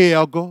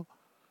 nigga.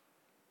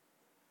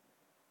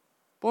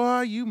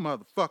 Boy, you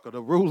motherfucker,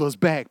 the ruler's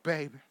back,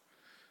 baby.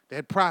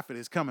 That prophet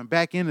is coming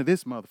back into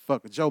this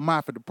motherfucker. Joe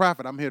Moffett, the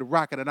prophet, I'm here to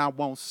rock it and I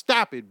won't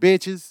stop it,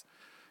 bitches.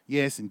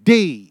 Yes,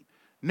 indeed.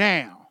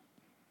 Now,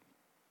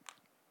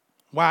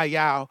 why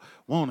y'all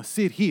want to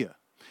sit here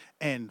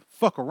and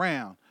fuck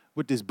around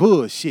with this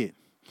bullshit?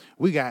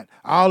 We got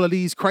all of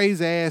these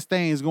crazy ass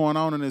things going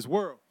on in this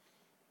world.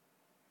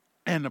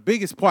 And the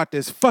biggest part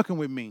that's fucking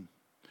with me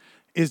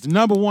is the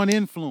number one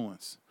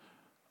influence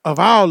of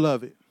all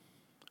of it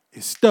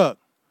is stuck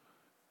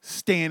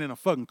staying in a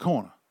fucking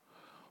corner,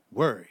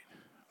 worried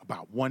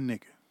about one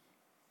nigga.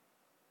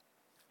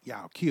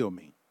 Y'all kill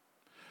me.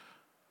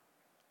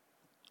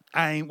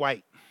 I ain't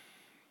white.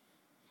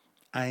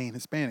 I ain't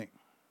Hispanic.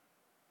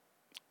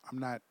 I'm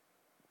not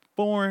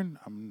foreign.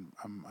 I'm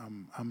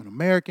an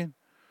American.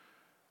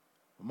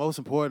 But most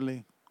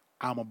importantly,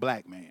 I'm a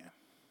black man.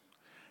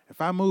 If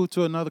I move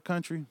to another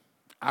country,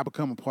 I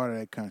become a part of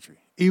that country.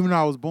 Even though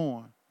I was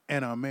born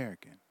an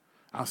American,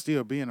 I'll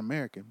still be an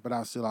American, but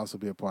I'll still also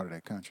be a part of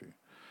that country.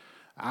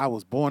 I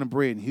was born and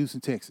bred in Houston,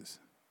 Texas.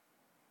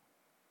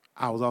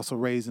 I was also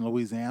raised in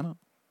Louisiana.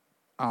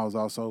 I was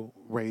also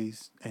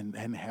raised and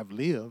have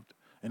lived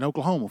in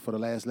Oklahoma for the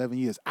last 11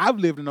 years. I've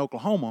lived in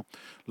Oklahoma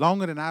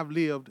longer than I've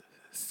lived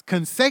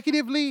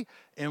consecutively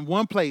in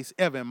one place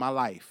ever in my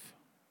life.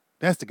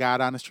 That's the God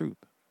honest truth.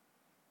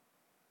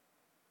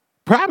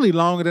 Probably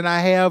longer than I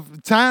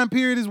have time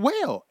period as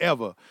well,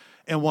 ever,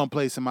 in one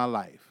place in my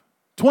life.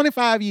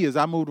 25 years,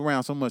 I moved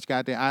around so much,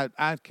 goddamn.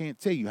 I can't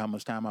tell you how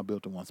much time I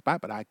built in one spot,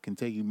 but I can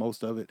tell you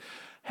most of it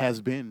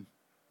has been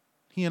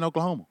here in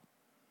Oklahoma,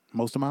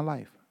 most of my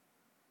life.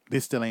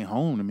 This still ain't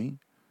home to me.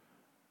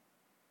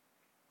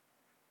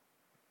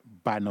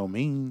 By no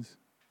means.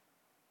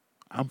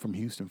 I'm from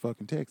Houston,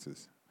 fucking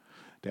Texas.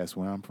 That's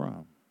where I'm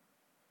from.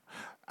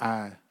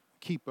 I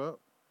keep up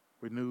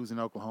with news in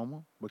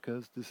Oklahoma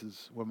because this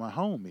is where my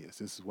home is.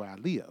 This is where I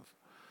live.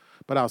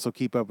 But I also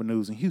keep up with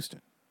news in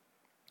Houston.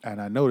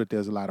 And I know that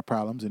there's a lot of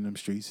problems in them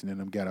streets and in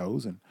them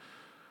ghettos. And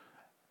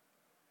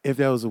if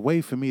there was a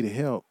way for me to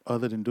help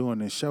other than doing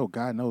this show,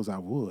 God knows I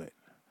would.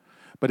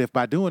 But if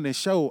by doing this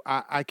show,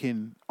 I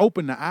can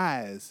open the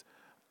eyes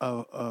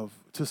of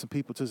to some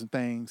people, to some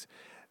things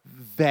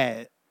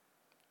that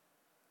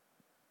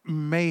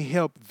may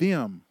help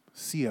them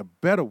see a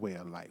better way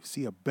of life,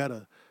 see a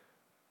better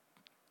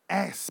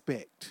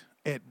aspect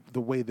at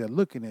the way they're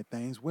looking at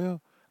things,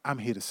 well, I'm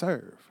here to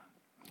serve,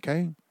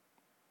 okay?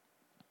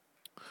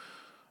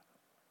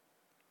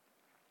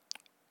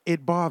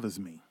 It bothers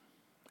me.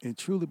 It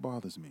truly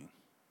bothers me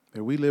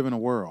that we live in a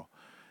world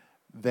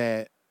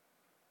that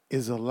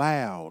is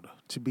allowed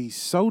to be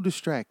so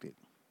distracted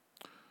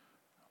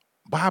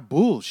by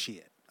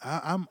bullshit.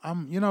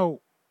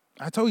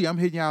 I told you I'm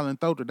hitting y'all in the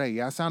throat today.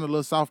 I sounded a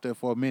little soft there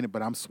for a minute,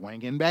 but I'm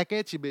swinging back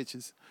at you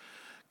bitches.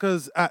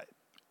 Because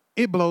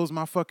it blows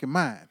my fucking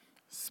mind.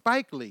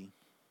 Spike Lee,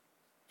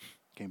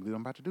 can't believe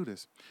I'm about to do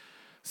this.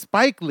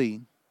 Spike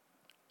Lee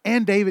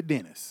and David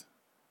Dennis.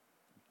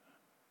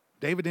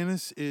 David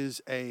Dennis is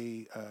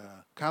a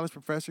college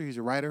professor. He's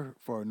a writer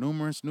for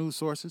numerous news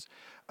sources.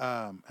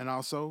 And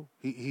also,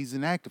 he's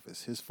an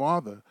activist. His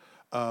father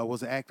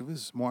was an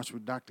activist, marched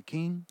with Dr.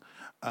 King,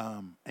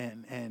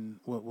 and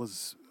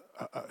was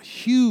a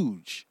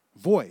huge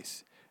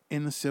voice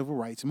in the civil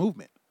rights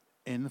movement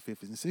in the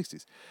 50s and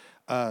 60s.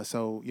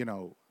 So,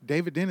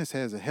 David Dennis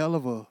has a hell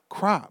of a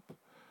crop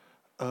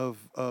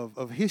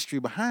of history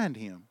behind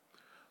him.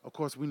 Of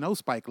course, we know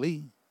Spike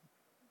Lee.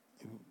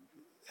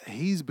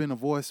 He's been a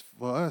voice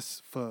for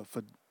us for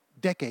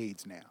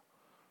decades now.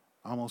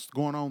 almost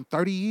going on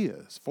 30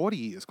 years, 40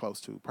 years close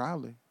to,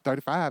 probably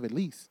 35 at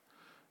least,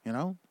 you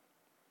know?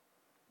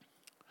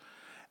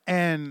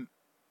 And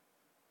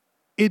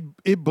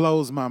it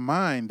blows my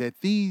mind that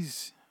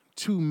these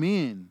two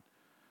men,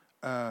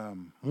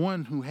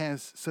 one who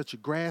has such a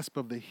grasp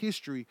of the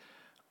history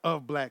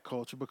of black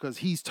culture because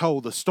he's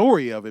told the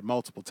story of it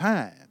multiple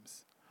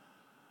times,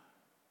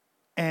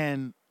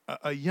 and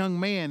a young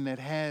man that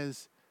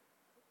has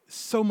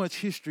so much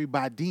history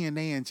by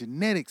DNA and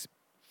genetics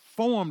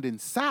formed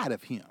inside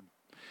of him.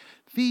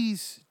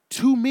 These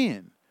two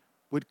men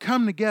would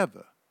come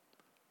together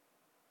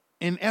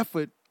in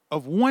effort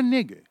of one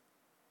nigga.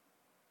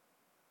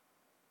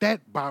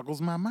 That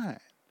boggles my mind.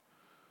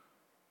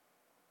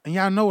 And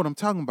y'all know what I'm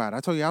talking about. I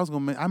told you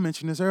I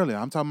mentioned this earlier.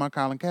 I'm talking about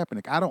Colin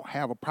Kaepernick. I don't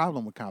have a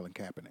problem with Colin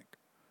Kaepernick.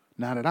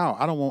 Not at all.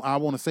 I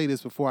want to say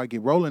this before I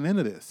get rolling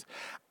into this.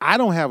 I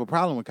don't have a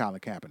problem with Colin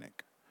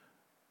Kaepernick.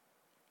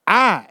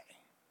 I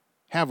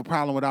have a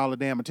problem with all the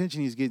damn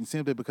attention he's getting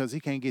simply because he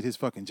can't get his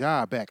fucking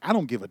job back. I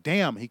don't give a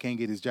damn he can't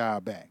get his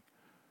job back.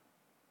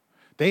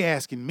 They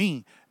asking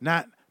me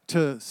not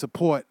to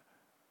support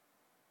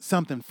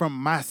something from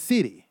my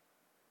city,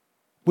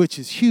 which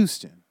is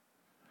Houston.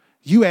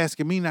 You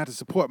asking me not to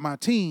support my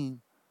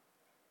team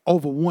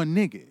over one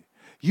nigga.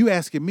 You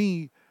asking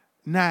me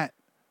not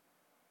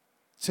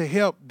to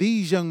help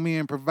these young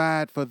men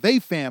provide for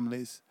their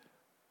families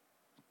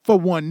for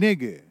one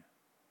nigga.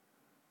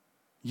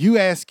 You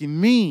asking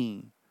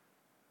me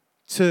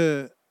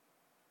to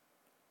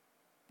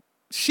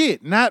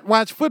not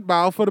watch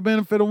football for the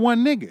benefit of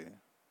one nigga.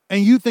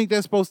 And you think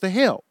that's supposed to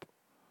help.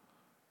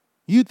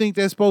 You think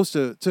that's supposed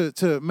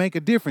to make a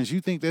difference.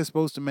 You think that's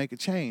supposed to make a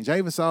change.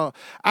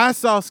 I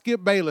saw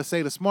Skip Bayless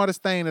say the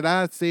smartest thing that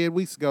I said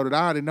weeks ago that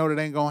I already know that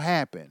ain't gonna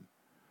happen.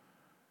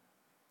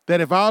 That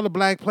if all the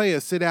black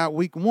players sit out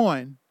week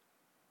one,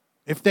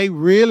 if they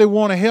really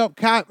want to help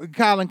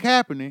Colin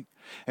Kaepernick,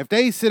 if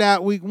they sit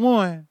out week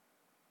one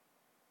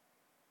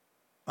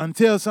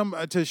until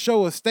to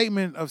show a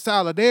statement of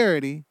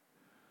solidarity,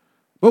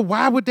 but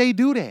why would they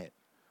do that?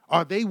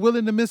 Are they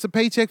willing to miss a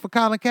paycheck for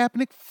Colin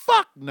Kaepernick?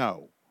 Fuck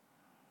no.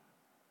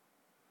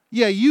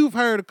 Yeah, you've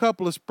heard a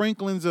couple of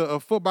sprinklings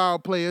of football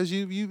players.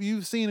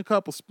 You've seen a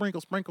couple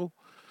sprinkle,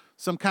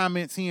 some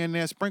comments here and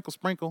there,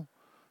 sprinkle,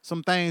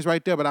 some things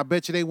right there, but I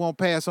bet you they won't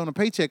pass on a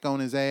paycheck on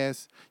his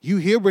ass. You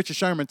hear Richard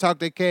Sherman talk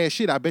that cash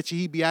shit, I bet you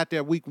he'd be out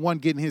there week one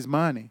getting his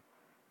money.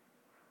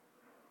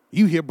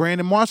 You hear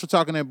Brandon Marshall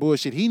talking that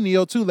bullshit. He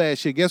kneeled too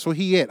last year. Guess where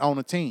he at on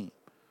the team?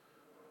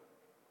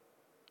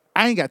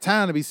 I ain't got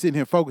time to be sitting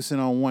here focusing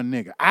on one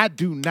nigga. I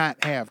do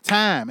not have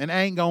time, and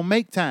I ain't gonna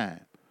make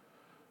time.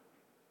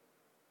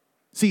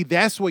 See,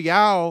 that's where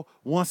y'all,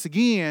 once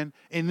again,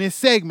 in this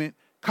segment,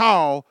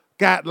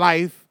 got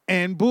life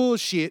and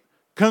bullshit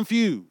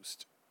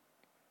confused.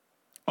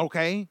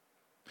 Okay?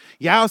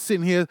 Y'all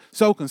sitting here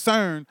so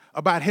concerned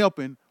about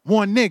helping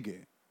one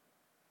nigga.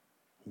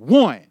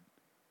 One.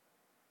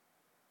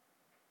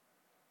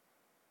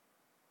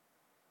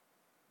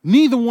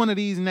 Neither one of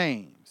these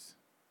names.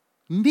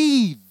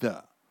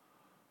 Neither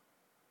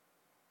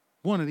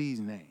one of these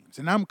names.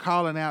 And I'm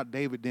calling out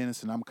David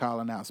Dennis and I'm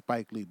calling out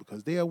Spike Lee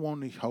because they're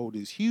wanting to hold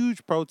this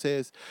huge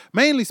protest,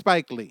 mainly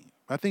Spike Lee.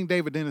 I think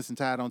David Dennison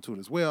tied onto it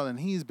as well, and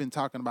he's been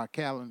talking about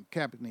Colin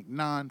Kaepernick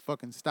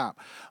non-fucking stop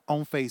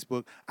on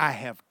Facebook. I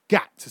have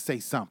got to say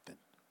something.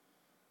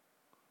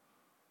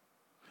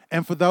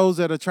 And for those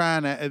that are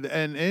trying to,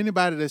 and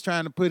anybody that's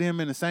trying to put him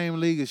in the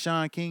same league as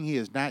Sean King, he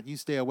is not. You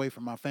stay away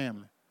from my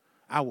family.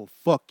 I will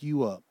fuck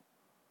you up.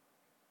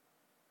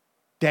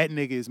 That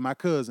nigga is my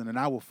cousin, and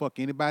I will fuck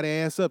anybody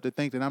ass up that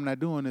think that I'm not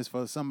doing this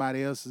for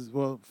somebody else's,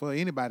 well, for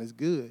anybody's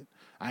good.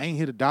 I ain't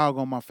here to dog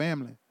on my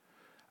family.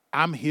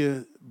 I'm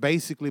here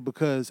basically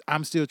because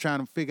I'm still trying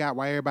to figure out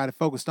why everybody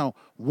focused on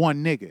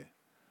one nigga.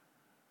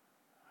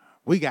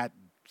 We got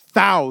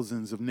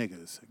thousands of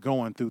niggas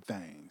going through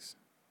things.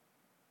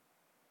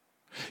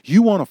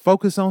 You want to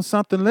focus on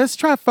something? Let's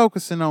try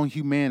focusing on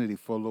humanity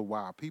for a little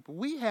while, people.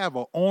 We have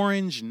an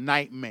orange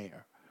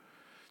nightmare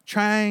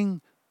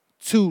trying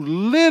to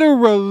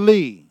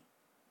literally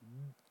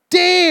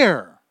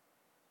dare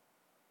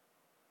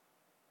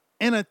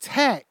an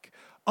attack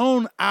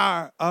on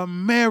our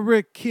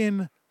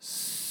American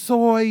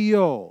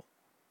soil.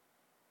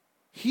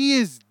 He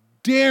is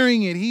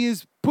daring it. He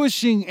is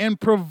pushing and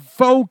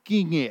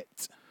provoking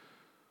it.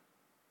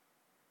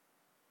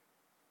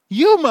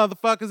 You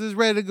motherfuckers is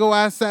ready to go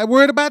outside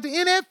worried about the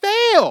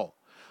NFL.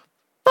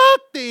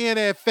 Fuck the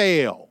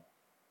NFL.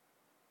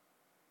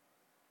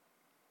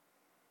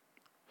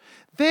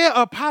 There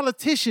are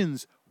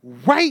politicians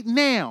right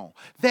now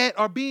that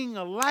are being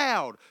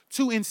allowed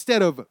to,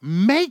 instead of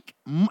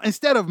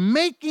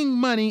making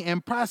money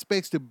and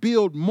prospects to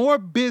build more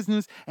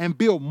business and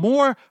build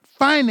more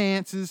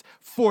finances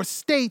for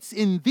states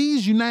in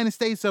these United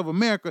States of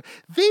America,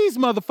 these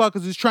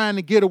motherfuckers is trying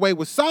to get away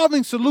with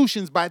solving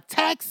solutions by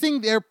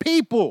taxing their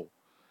people.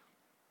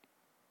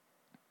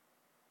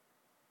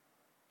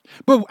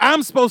 But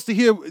I'm supposed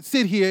to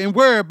sit here and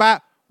worry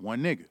about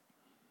one nigga.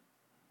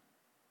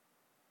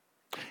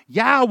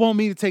 Y'all want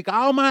me to take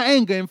all my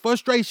anger and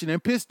frustration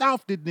and pissed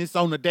offness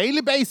on a daily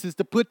basis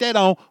to put that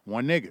on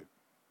one nigga.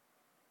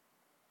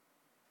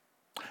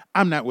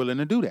 I'm not willing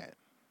to do that.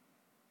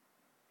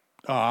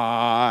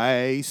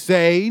 I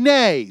say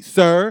nay,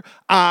 sir.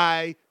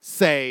 I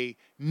say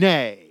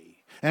nay.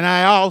 And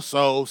I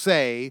also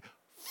say,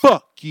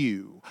 fuck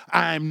you.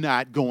 I'm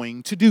not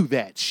going to do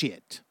that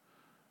shit.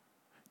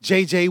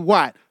 J.J.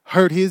 Watt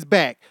hurt his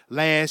back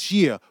last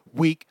year,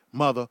 week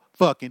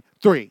motherfucking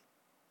 3.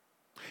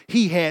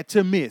 He had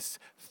to miss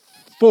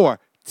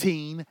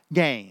 14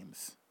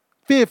 games.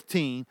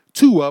 15,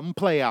 2 of them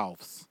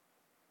playoffs.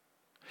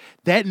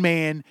 That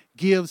man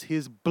gives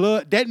his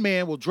blood. That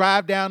man will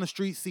drive down the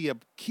street, see a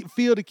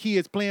field of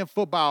kids playing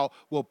football,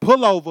 will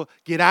pull over,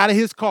 get out of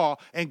his car,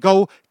 and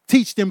go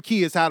teach them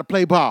kids how to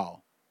play ball.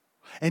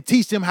 And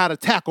teach them how to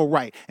tackle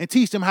right. And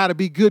teach them how to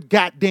be good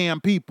goddamn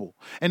people.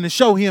 And to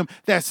show him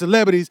that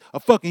celebrities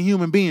are fucking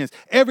human beings.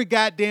 Every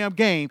goddamn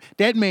game,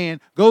 that man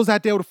goes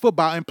out there with a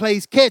football and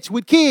plays catch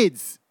with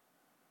kids.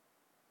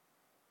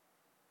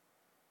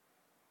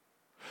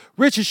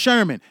 Richard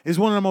Sherman is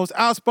one of the most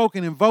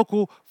outspoken and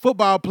vocal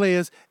football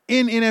players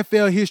in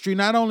NFL history.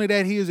 Not only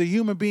that, he is a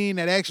human being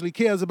that actually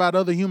cares about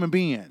other human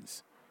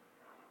beings.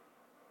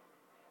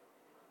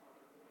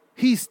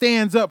 He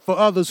stands up for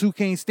others who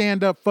can't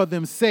stand up for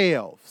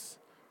themselves.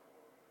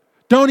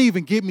 Don't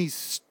even get me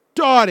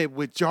started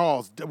with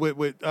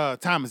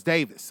Thomas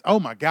Davis. Oh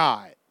my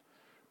God.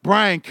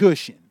 Brian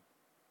Cushing.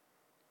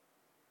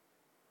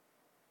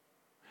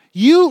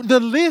 The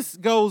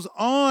list goes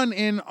on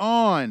and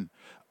on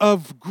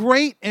of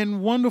great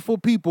and wonderful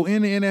people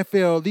in the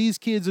NFL. These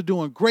kids are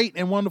doing great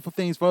and wonderful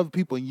things for other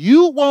people.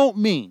 You want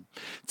me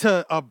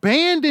to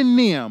abandon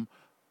them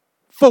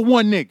for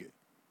one nigga?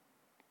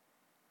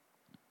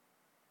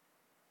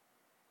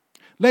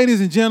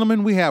 Ladies and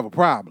gentlemen, we have a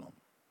problem.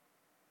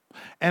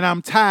 And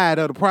I'm tired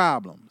of the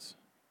problems.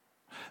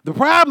 The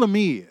problem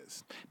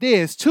is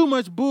there's too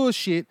much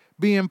bullshit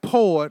being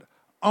poured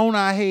on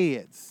our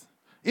heads.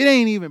 It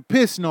ain't even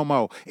piss no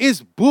more.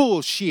 It's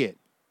bullshit.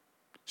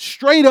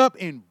 Straight up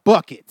in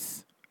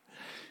buckets.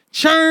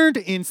 Churned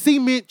in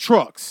cement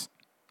trucks.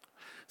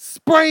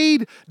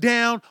 Sprayed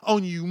down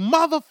on you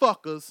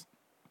motherfuckers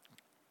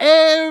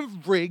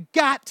every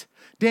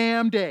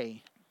goddamn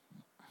day.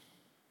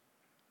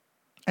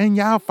 And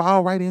y'all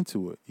fall right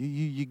into it.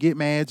 You get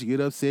mad, you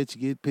get upset,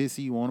 you get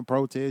pissy, you want to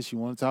protest, you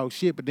want to talk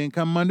shit, but then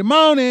come Monday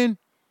morning,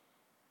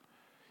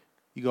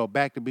 you go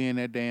back to being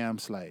that damn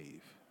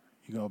slave.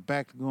 You go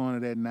back to going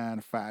to that 9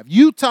 to 5.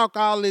 You talk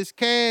all this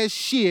cash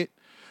shit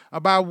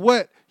about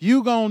what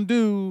you gonna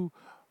do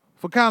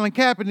for Colin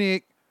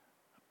Kaepernick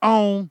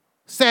on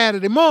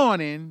Saturday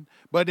morning,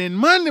 but then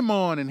Monday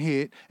morning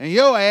hit, and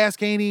your ass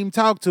can't even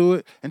talk to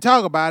it and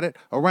talk about it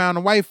around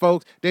the white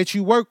folks that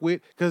you work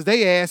with, because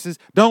they asses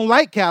don't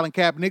like Colin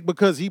Kaepernick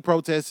because he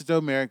protested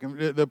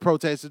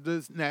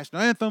the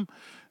national anthem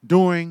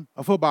during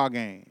a football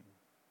game.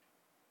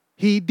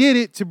 He did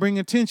it to bring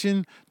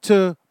attention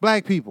to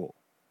black people.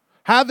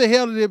 How the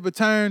hell did it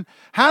return?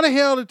 How the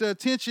hell did the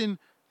attention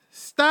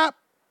stop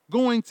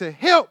going to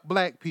help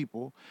black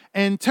people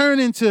and turn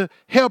into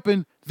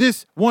helping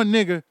this one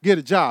nigga get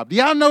a job? Do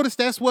y'all notice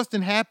that's what's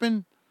been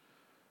happened?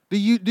 Do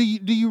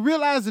you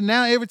realize that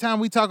now every time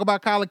we talk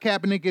about Colin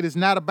Kaepernick, it is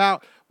not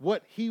about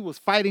what he was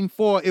fighting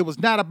for. It was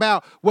not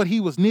about what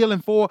he was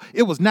kneeling for.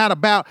 It was not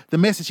about the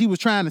message he was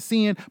trying to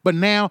send. But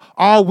now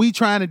all we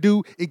trying to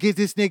do is get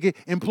this nigga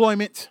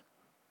employment.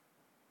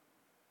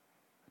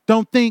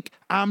 Don't think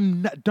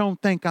I'm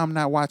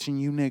not watching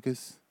you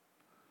niggas.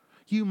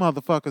 You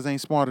motherfuckers ain't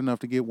smart enough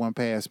to get one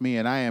past me,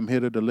 and I am here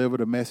to deliver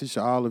the message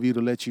to all of you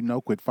to let you know,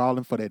 quit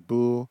falling for that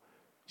bull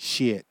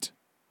shit.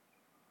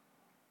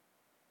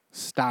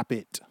 Stop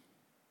it.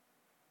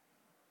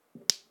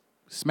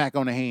 Smack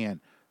on the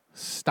hand.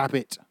 Stop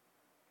it.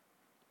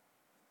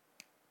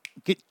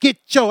 Get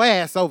your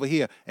ass over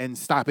here and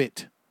stop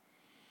it.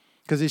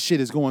 Because this shit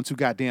is going too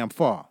goddamn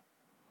far.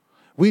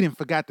 We didn't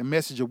forgot the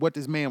message of what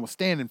this man was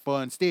standing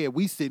for. Instead,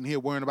 we sitting here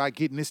worrying about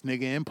getting this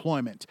nigga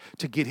employment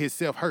to get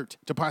himself hurt,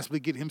 to possibly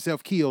get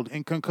himself killed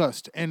and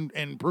concussed and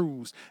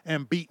bruised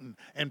and beaten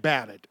and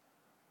battered.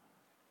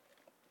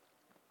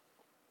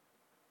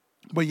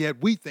 But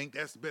yet we think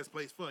that's the best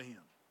place for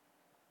him.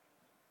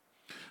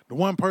 The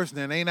one person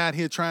that ain't out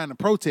here trying to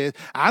protest,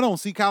 I ain't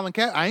seen Colin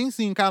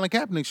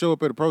Kaepernick show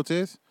up at a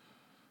protest.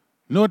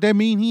 You know what that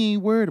mean? He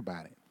ain't worried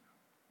about it.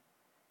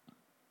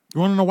 You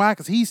want to know why?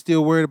 Because he's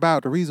still worried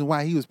about the reason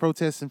why he was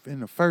protesting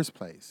in the first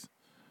place.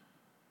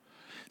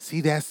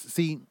 That's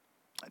the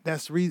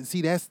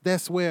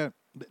reason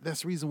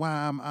why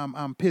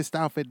I'm pissed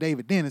off at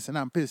David Dennis and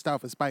I'm pissed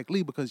off at Spike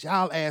Lee, because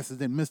y'all asses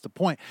didn't miss the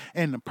point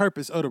and the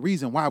purpose of the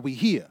reason why we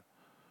here.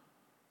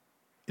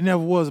 It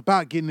never was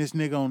about getting this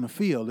nigga on the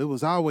field. It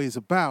was always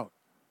about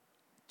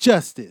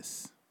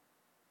justice.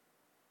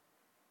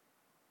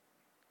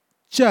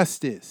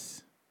 Justice.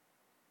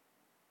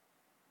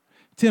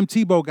 Tim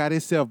Tebow got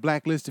himself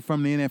blacklisted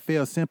from the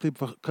NFL simply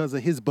because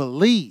of his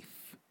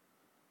belief,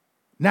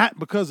 not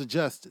because of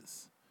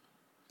justice.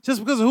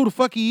 Just because of who the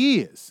fuck he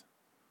is.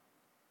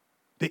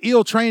 the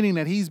ill training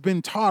that he's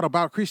been taught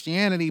about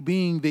Christianity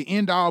being the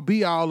end-all,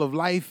 be-all of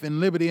life and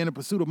liberty and the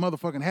pursuit of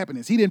motherfucking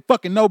happiness. He didn't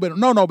fucking know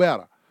no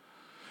better.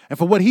 And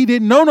for what he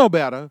didn't know no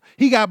better,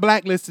 he got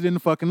blacklisted in the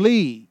fucking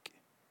league.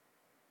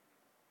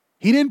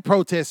 He didn't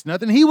protest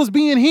nothing. He was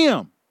being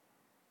him.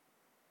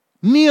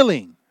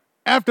 Kneeling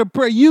after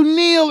prayer. You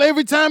kneel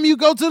every time you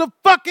go to the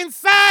fucking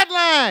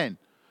sideline.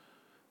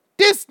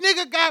 This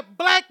nigga got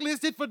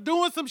blacklisted for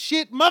doing some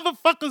shit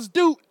motherfuckers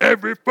do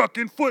every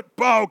fucking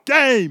football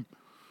game.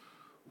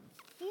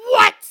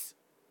 What?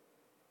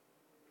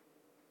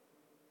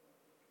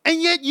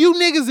 And yet you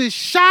niggas is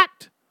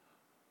shocked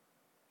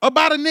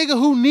about a nigga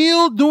who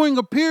kneeled during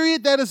a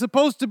period that is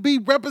supposed to be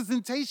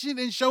representation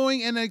and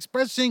showing and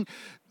expressing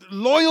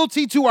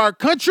loyalty to our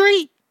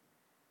country?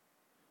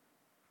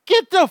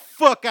 Get the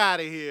fuck out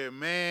of here,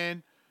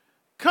 man.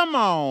 Come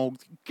on.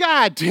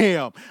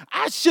 Goddamn.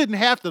 I shouldn't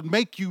have to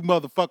make you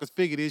motherfuckers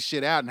figure this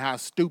shit out and how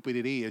stupid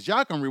it is.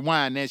 Y'all can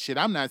rewind that shit.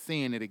 I'm not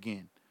saying it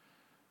again.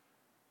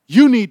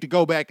 You need to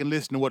go back and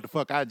listen to what the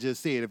fuck I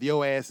just said if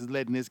your ass is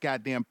letting this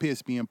goddamn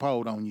piss be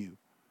imposed on you.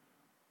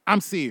 I'm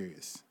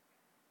serious.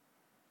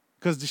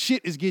 Because the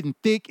shit is getting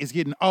thick, it's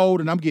getting old,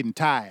 and I'm getting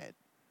tired.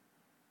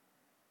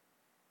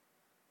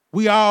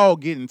 We all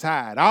getting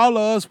tired. All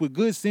of us with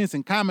good sense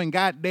and common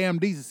goddamn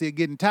decency are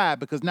getting tired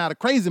because now the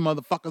crazy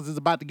motherfuckers is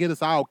about to get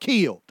us all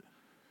killed.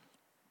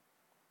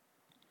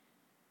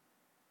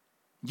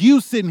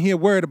 You sitting here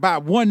worried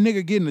about one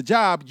nigga getting a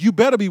job, you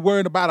better be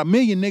worried about 1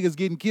 million niggas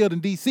getting killed in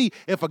D.C.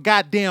 if a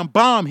goddamn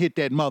bomb hit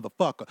that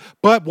motherfucker.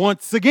 But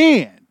once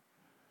again,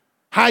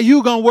 how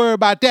you gonna worry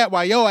about that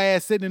while your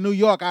ass sitting in New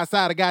York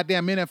outside of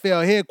goddamn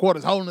NFL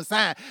headquarters holding a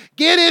sign,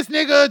 get this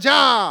nigga a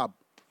job?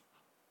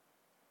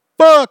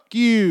 Fuck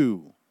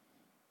you.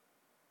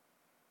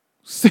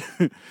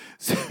 Shit.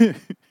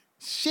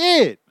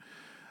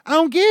 I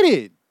don't get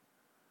it.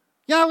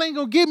 Y'all ain't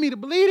gonna get me to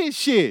believe this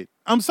shit.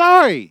 I'm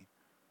sorry.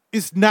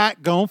 It's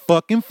not gonna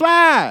fucking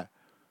fly.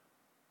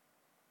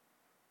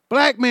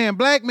 Black man,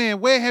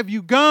 where have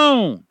you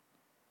gone?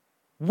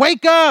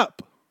 Wake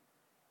up.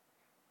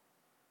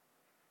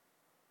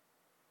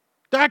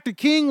 Dr.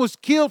 King was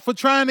killed for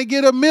trying to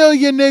get 1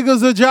 million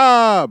niggas a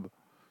job,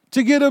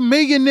 to get 1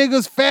 million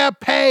niggas fair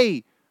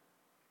pay.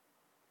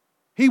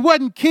 He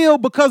wasn't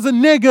killed because of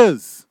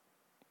niggas.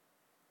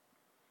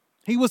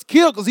 He was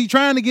killed because he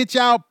trying to get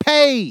y'all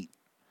paid.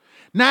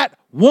 Not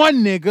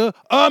one nigga,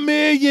 1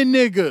 million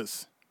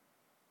niggas.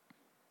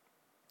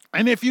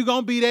 And if you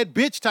gonna be that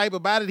bitch type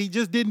about it, he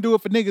just didn't do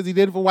it for niggas. He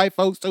did it for white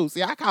folks too.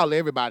 See, I call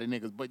everybody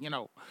niggas, but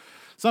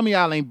some of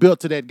y'all ain't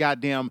built to that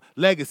goddamn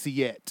legacy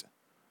yet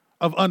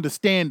of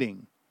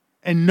understanding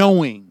and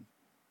knowing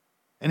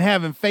and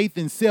having faith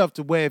in self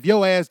to where if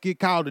your ass get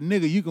called a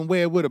nigga, you can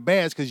wear it with a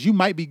badge because you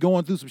might be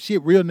going through some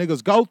shit real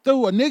niggas go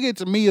through. A nigga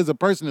to me is a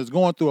person that's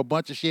going through a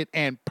bunch of shit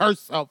and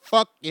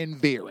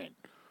persevering.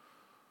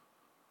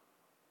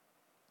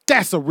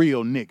 That's a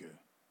real nigga.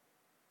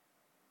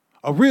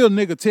 A real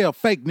nigga tell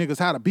fake niggas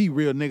how to be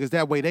real niggas.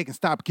 That way they can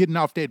stop getting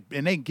off that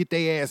and they can get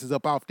their asses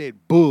up off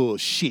that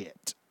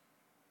bullshit.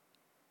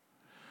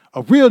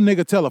 A real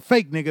nigga tell a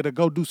fake nigga to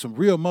go do some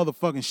real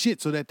motherfucking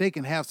shit so that they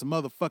can have some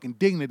motherfucking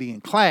dignity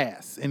and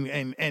class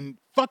and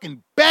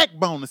fucking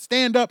backbone to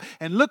stand up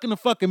and look in the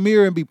fucking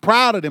mirror and be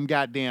proud of them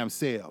goddamn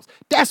selves.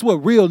 That's what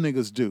real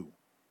niggas do.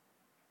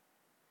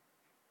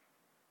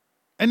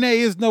 And there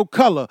is no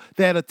color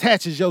that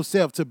attaches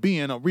yourself to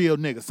being a real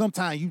nigga.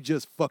 Sometimes you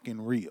just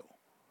fucking real.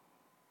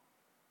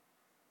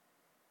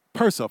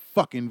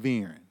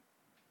 Persevering.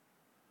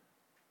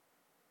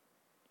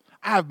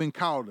 I've been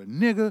called a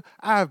nigga.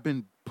 I've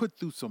been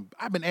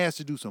asked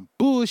to do some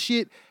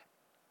bullshit.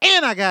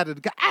 And I got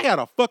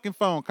a fucking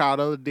phone call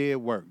the other day at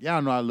work.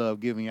 Y'all know I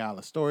love giving y'all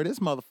a story. This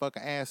motherfucker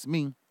asked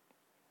me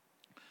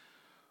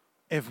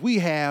if we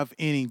have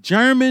any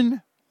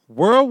German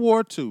World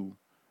War II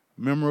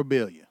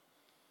memorabilia.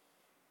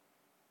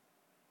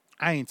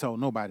 I ain't told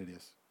nobody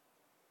this.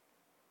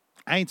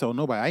 I ain't told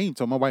nobody. I ain't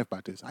told my wife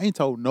about this. I ain't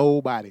told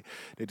nobody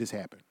that this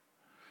happened.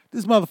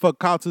 This motherfucker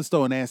called to the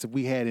store and asked if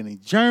we had any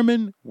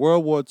German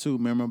World War II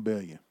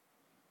memorabilia.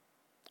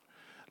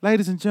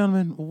 Ladies and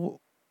gentlemen,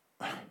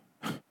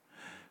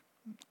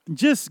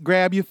 just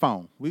grab your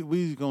phone.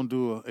 We're going to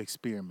do an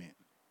experiment.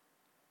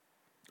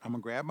 I'm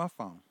going to grab my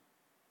phone.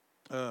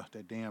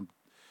 That damn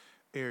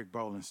Eric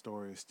Bolling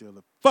story is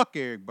still fuck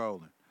Eric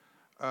Bolling.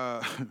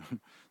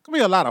 Gonna be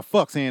a lot of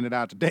fucks handed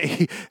out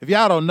today. If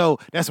y'all don't know,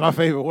 that's my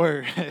favorite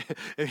word.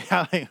 If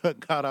y'all ain't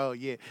caught on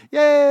yet.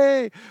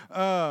 Yay!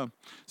 So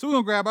we're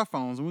gonna grab our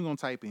phones and we're gonna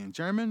type in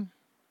German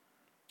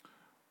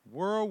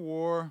World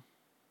War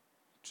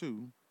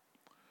II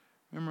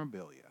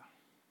memorabilia.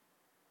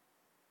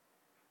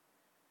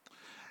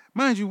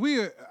 Mind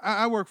you,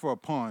 I work for a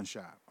pawn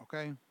shop,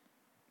 okay?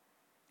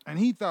 And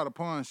he thought a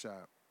pawn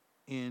shop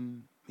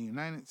in the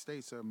United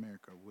States of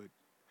America would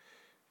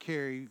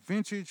carry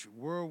vintage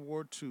World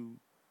War II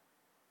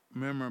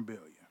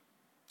memorabilia.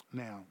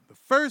 Now, the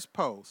first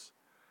post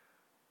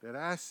that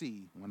I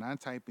see when I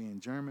type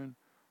in German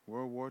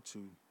World War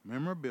II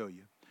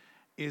memorabilia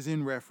is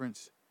in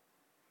reference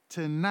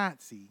to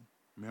Nazi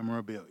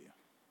Memorabilia.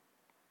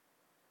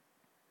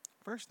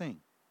 First thing,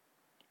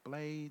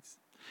 blades.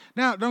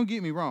 Now, don't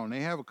get me wrong.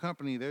 They have a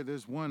company there.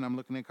 There's one I'm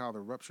looking at called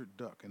the Ruptured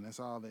Duck, and that's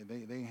all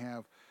they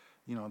have.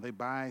 You know, they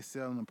buy,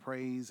 sell, and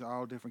appraise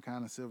all different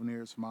kind of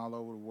souvenirs from all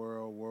over the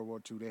world. World War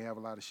II, they have a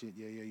lot of shit.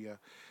 Yeah.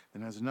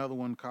 And there's another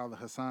one called the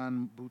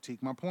Hassan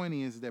Boutique. My point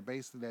is that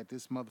basically that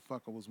this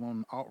motherfucker was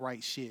wanting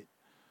outright shit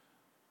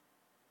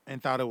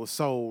and thought it was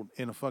sold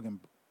in a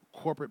fucking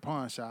corporate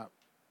pawn shop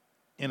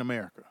in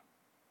America.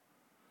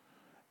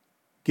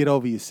 Get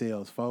over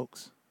yourselves,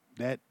 folks.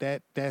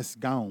 That's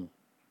gone.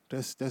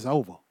 That's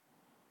over.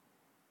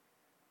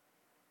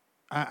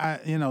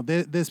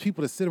 There's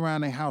people that sit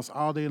around their house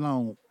all day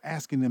long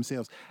asking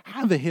themselves,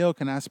 how the hell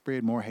can I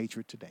spread more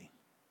hatred today?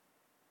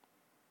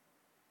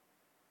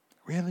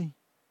 Really?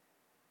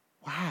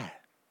 Why?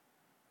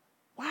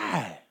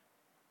 Why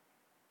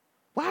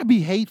be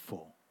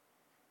hateful?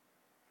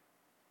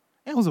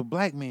 There was a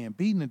black man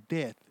beaten to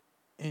death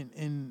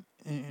in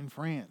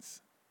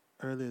France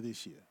earlier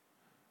this year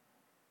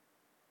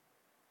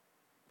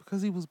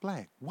because he was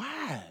black.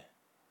 Why?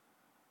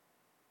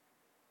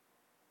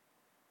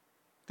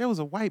 There was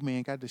a white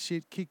man got the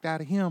shit kicked out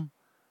of him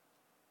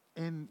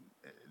and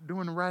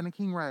during the Rodney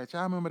King riots.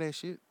 Y'all remember that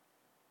shit?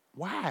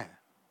 Why?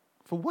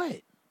 For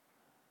what?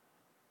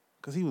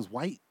 Because he was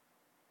white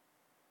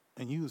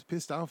and you was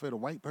pissed off at a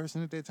white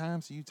person at that time,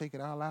 so you take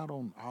it all out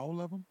on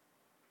all of them?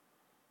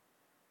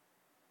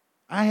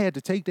 I had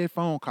to take that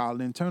phone call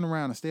and then turn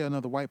around and stare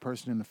another white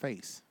person in the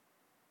face.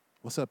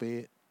 What's up,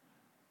 Ed?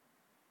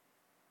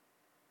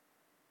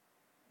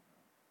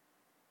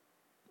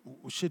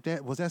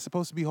 Was that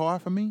supposed to be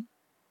hard for me?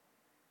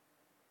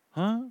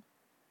 Huh?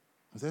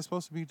 Was that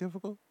supposed to be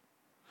difficult?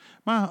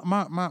 My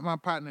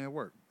partner at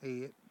work,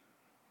 Ed,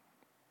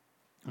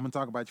 I'm going to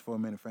talk about you for a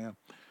minute, fam.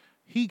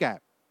 He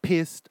got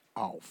pissed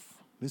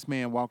off. This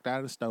man walked out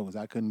of the store because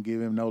I couldn't give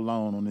him no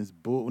loan on this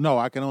No,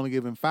 I can only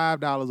give him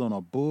 $5 on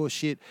a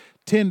bullshit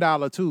 $10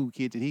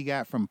 toolkit that he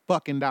got from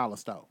fucking Dollar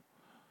Store.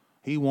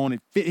 He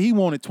wanted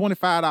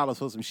 $25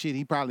 for some shit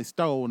he probably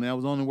stole, and that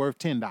was only worth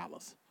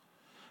 $10.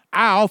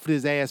 I offered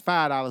his ass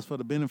 $5 for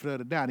the benefit of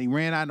the doubt. He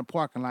ran out in the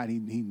parking lot.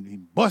 He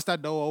bust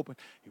that door open.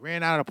 He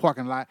ran out of the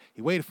parking lot.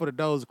 He waited for the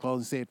doors to close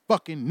and said,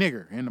 fucking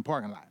nigger in the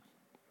parking lot.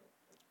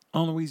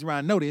 Only reason why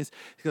I know this is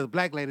because a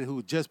black lady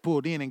who just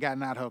pulled in and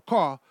gotten out of her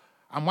car,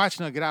 I'm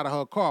watching her get out of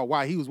her car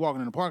while he was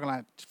walking in the parking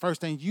lot.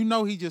 First thing, you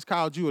know he just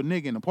called you a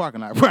nigga in the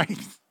parking lot, right?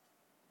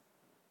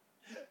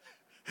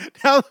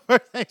 That was the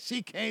first thing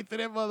she came to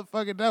that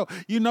motherfucking door.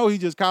 You know he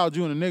just called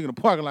you and a nigga in the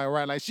parking lot,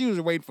 right? Like she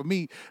was waiting for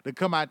me to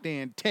come out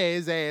there and tear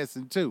his ass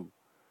in two.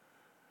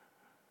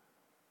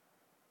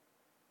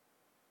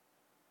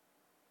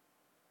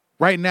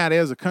 Right now,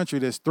 there's a country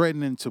that's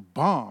threatening to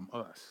bomb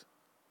us.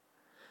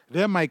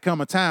 There might come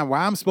a time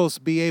where I'm supposed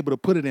to be able to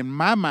put it in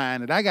my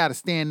mind that I got to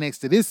stand next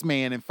to this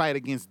man and fight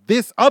against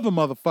this other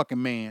motherfucking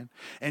man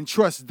and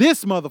trust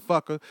this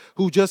motherfucker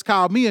who just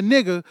called me a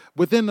nigga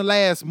within the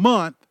last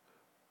month.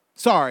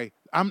 Sorry,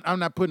 I'm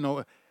not putting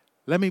no.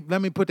 Let me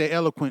put that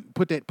eloquent,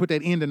 put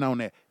that ending on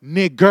that.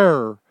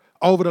 Nigger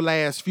over the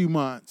last few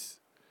months.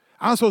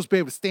 I'm supposed to be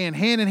able to stand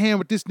hand in hand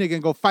with this nigga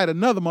and go fight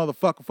another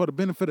motherfucker for the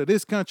benefit of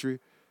this country.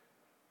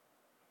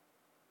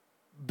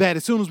 That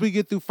as soon as we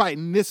get through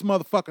fighting, this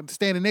motherfucker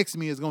standing next to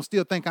me is gonna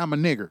still think I'm a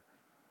nigger.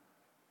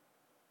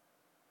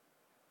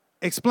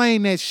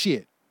 Explain that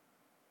shit.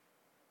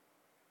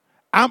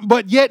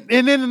 But yet,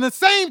 and then in the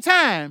same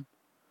time,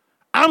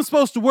 I'm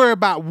supposed to worry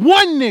about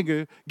one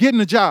nigga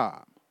getting a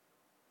job.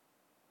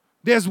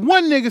 There's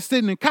one nigga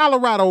sitting in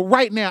Colorado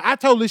right now. I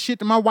told this shit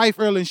to my wife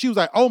earlier, and she was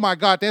like, oh my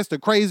God, that's the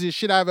craziest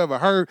shit I've ever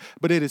heard,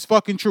 but it is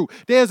fucking true.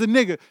 There's a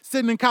nigga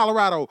sitting in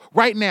Colorado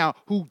right now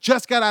who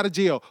just got out of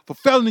jail for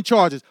felony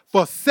charges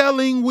for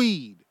selling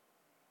weed.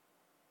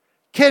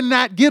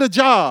 Cannot get a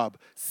job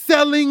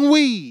selling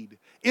weed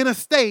in a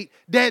state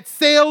that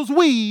sells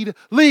weed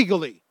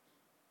legally.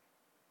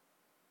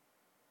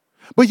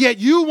 But yet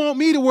you want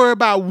me to worry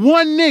about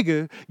one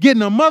nigga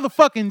getting a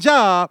motherfucking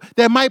job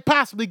that might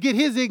possibly get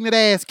his ignorant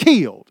ass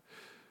killed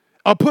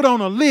or put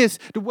on a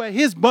list to where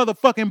his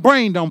motherfucking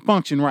brain don't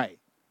function right.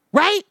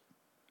 Right?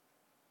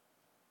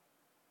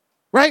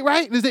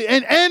 Right?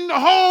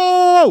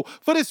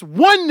 For this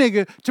one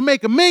nigga to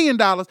make $1 million,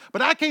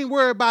 but I can't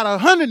worry about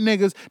 100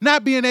 niggas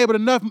not being able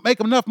to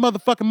make enough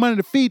motherfucking money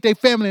to feed their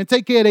family and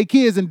take care of their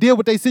kids and deal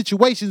with their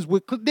situations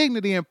with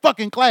dignity and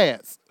fucking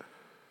class.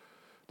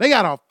 They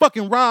got to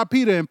fucking rob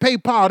Peter and pay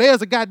Paul.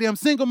 There's a goddamn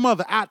single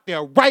mother out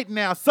there right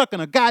now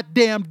sucking a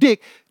goddamn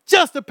dick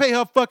just to pay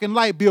her fucking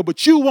light bill,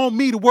 but you want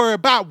me to worry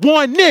about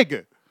one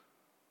nigga.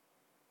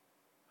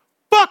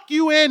 Fuck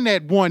you and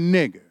that one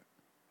nigga.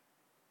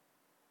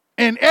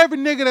 And every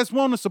nigga that's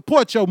wanting to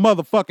support your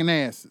motherfucking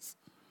asses.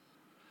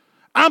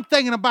 I'm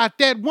thinking about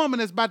that woman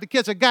that's about to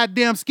catch a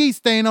goddamn ski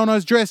stain on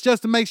her dress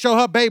just to make sure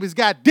her baby's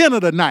got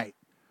dinner tonight.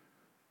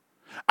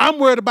 I'm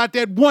worried about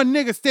that one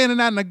nigga standing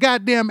out in the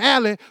goddamn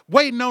alley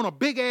waiting on a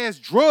big-ass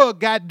drug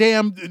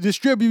goddamn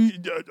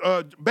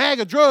bag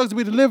of drugs to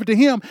be delivered to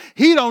him.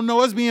 He don't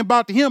know it's being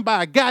brought to him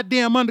by a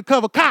goddamn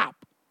undercover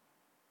cop.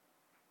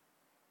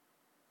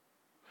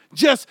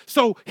 just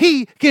so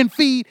he can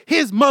feed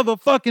his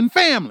motherfucking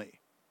family.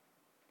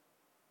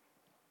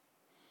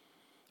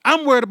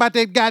 I'm worried about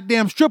that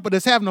goddamn stripper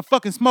that's having to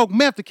fucking smoke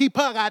meth to keep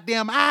her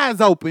goddamn eyes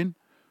open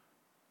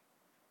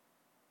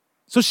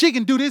so she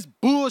can do this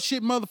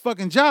bullshit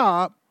motherfucking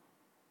job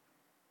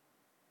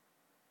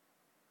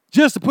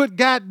just to put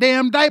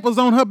goddamn diapers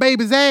on her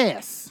baby's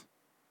ass.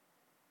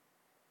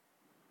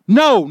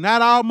 No,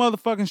 not all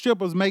motherfucking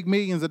strippers make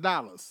millions of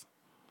dollars.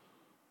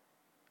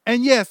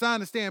 And yes, I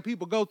understand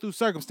people go through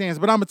circumstances,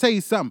 but I'm going to tell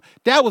you something.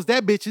 That was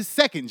that bitch's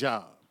second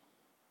job.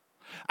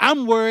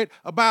 I'm worried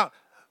about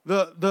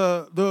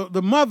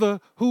the mother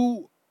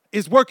who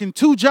is working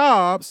 2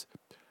 jobs,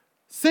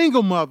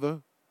 single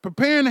mother,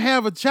 preparing to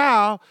have a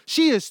child.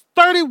 She is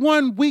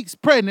 31 weeks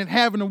pregnant,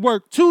 having to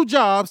work 2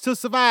 jobs to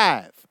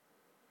survive.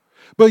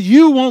 But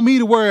you want me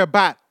to worry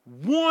about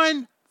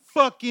one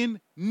fucking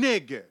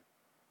nigga.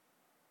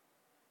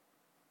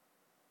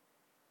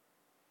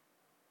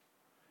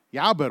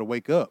 Y'all better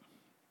wake up.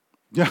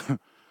 Y'all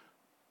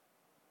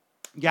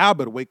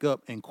better wake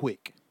up and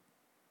quick.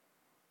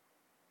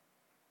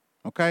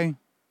 Okay?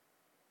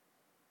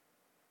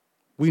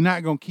 We're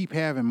not going to keep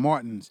having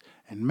Martins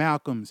and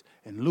Malcolms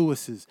and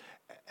Lewises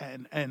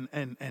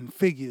and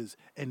figures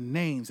and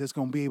names that's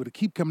going to be able to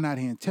keep coming out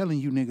here and telling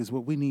you niggas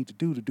what we need to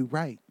do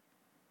right.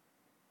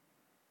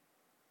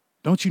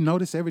 Don't you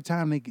notice every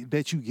time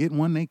that you get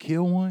one, they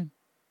kill one?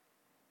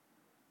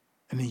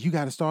 And then you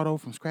got to start over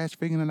from scratch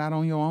figuring it out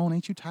on your own.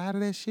 Ain't you tired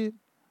of that shit?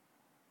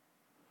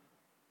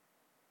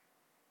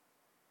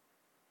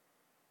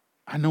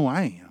 I know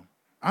I am.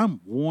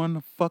 I'm worn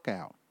the fuck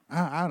out.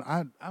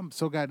 I'm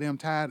so goddamn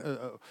tired.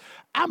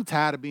 I'm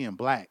tired of being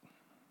black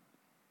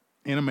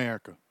in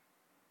America.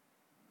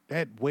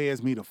 That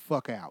wears me the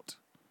fuck out.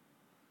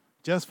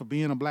 Just for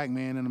being a black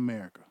man in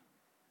America.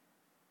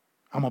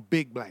 I'm a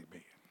big black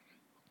man.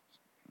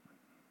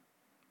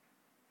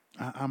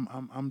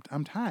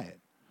 I'm tired.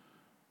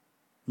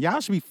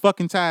 Y'all should be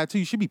fucking tired too.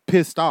 You should be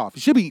pissed off.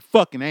 You should be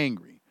fucking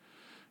angry.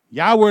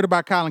 Y'all worried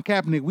about Colin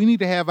Kaepernick. We need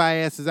to have our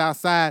asses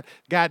outside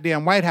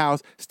goddamn White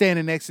House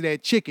standing next to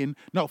that chicken.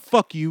 No,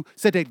 fuck you.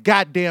 Set that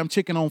goddamn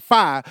chicken on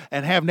fire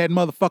and having that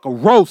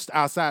motherfucker roast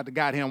outside the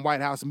goddamn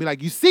White House and be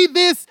like, you see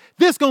this?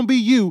 This gonna be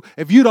you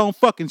if you don't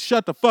fucking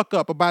shut the fuck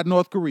up about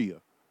North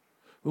Korea.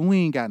 But we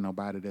ain't got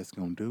nobody that's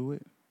gonna do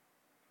it.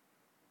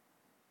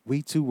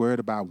 We too worried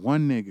about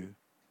one nigga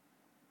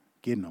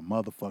getting a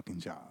motherfucking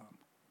job.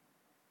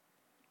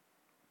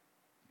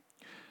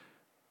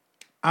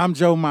 I'm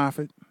Joe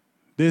Moffett.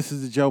 This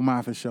is the Joe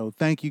Moffett Show.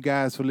 Thank you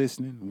guys for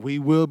listening. We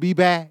will be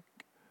back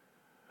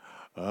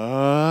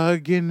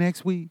again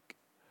next week.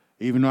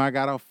 Even though I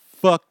got a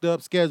fucked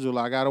up schedule,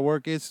 I got to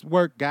work. It's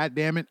work. God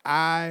damn it.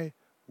 I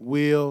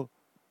will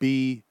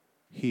be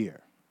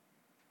here.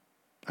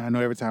 I know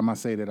every time I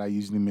say that, I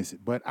usually miss it,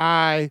 but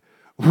I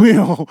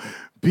will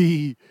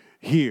be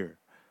here.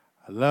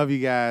 I love you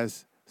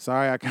guys.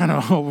 Sorry, I kind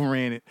of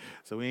overran it,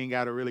 so we ain't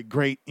got a really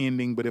great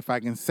ending. But if I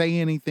can say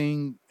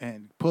anything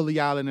and pull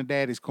y'all in the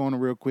daddy's corner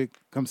real quick,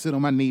 come sit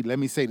on my knee. Let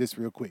me say this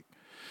real quick.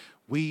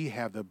 We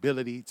have the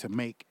ability to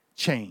make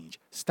change.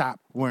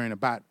 Stop worrying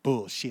about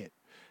bullshit.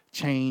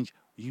 Change.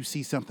 You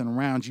see something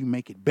around you,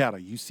 make it better.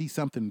 You see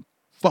something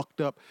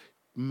fucked up,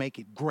 make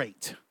it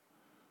great.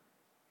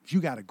 If you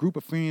got a group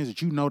of friends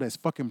that you know that's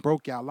fucking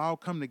broke, y'all all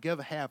come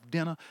together, have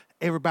dinner.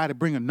 Everybody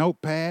bring a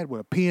notepad with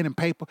a pen and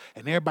paper,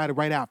 and everybody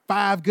write out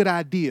 5 good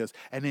ideas,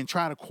 and then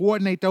try to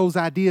coordinate those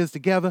ideas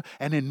together,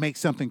 and then make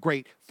something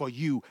great for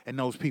you and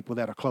those people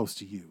that are close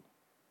to you.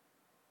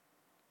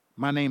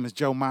 My name is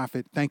Joe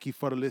Moffett. Thank you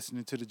for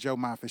listening to the Joe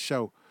Moffett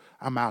Show.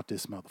 I'm out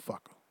this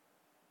motherfucker.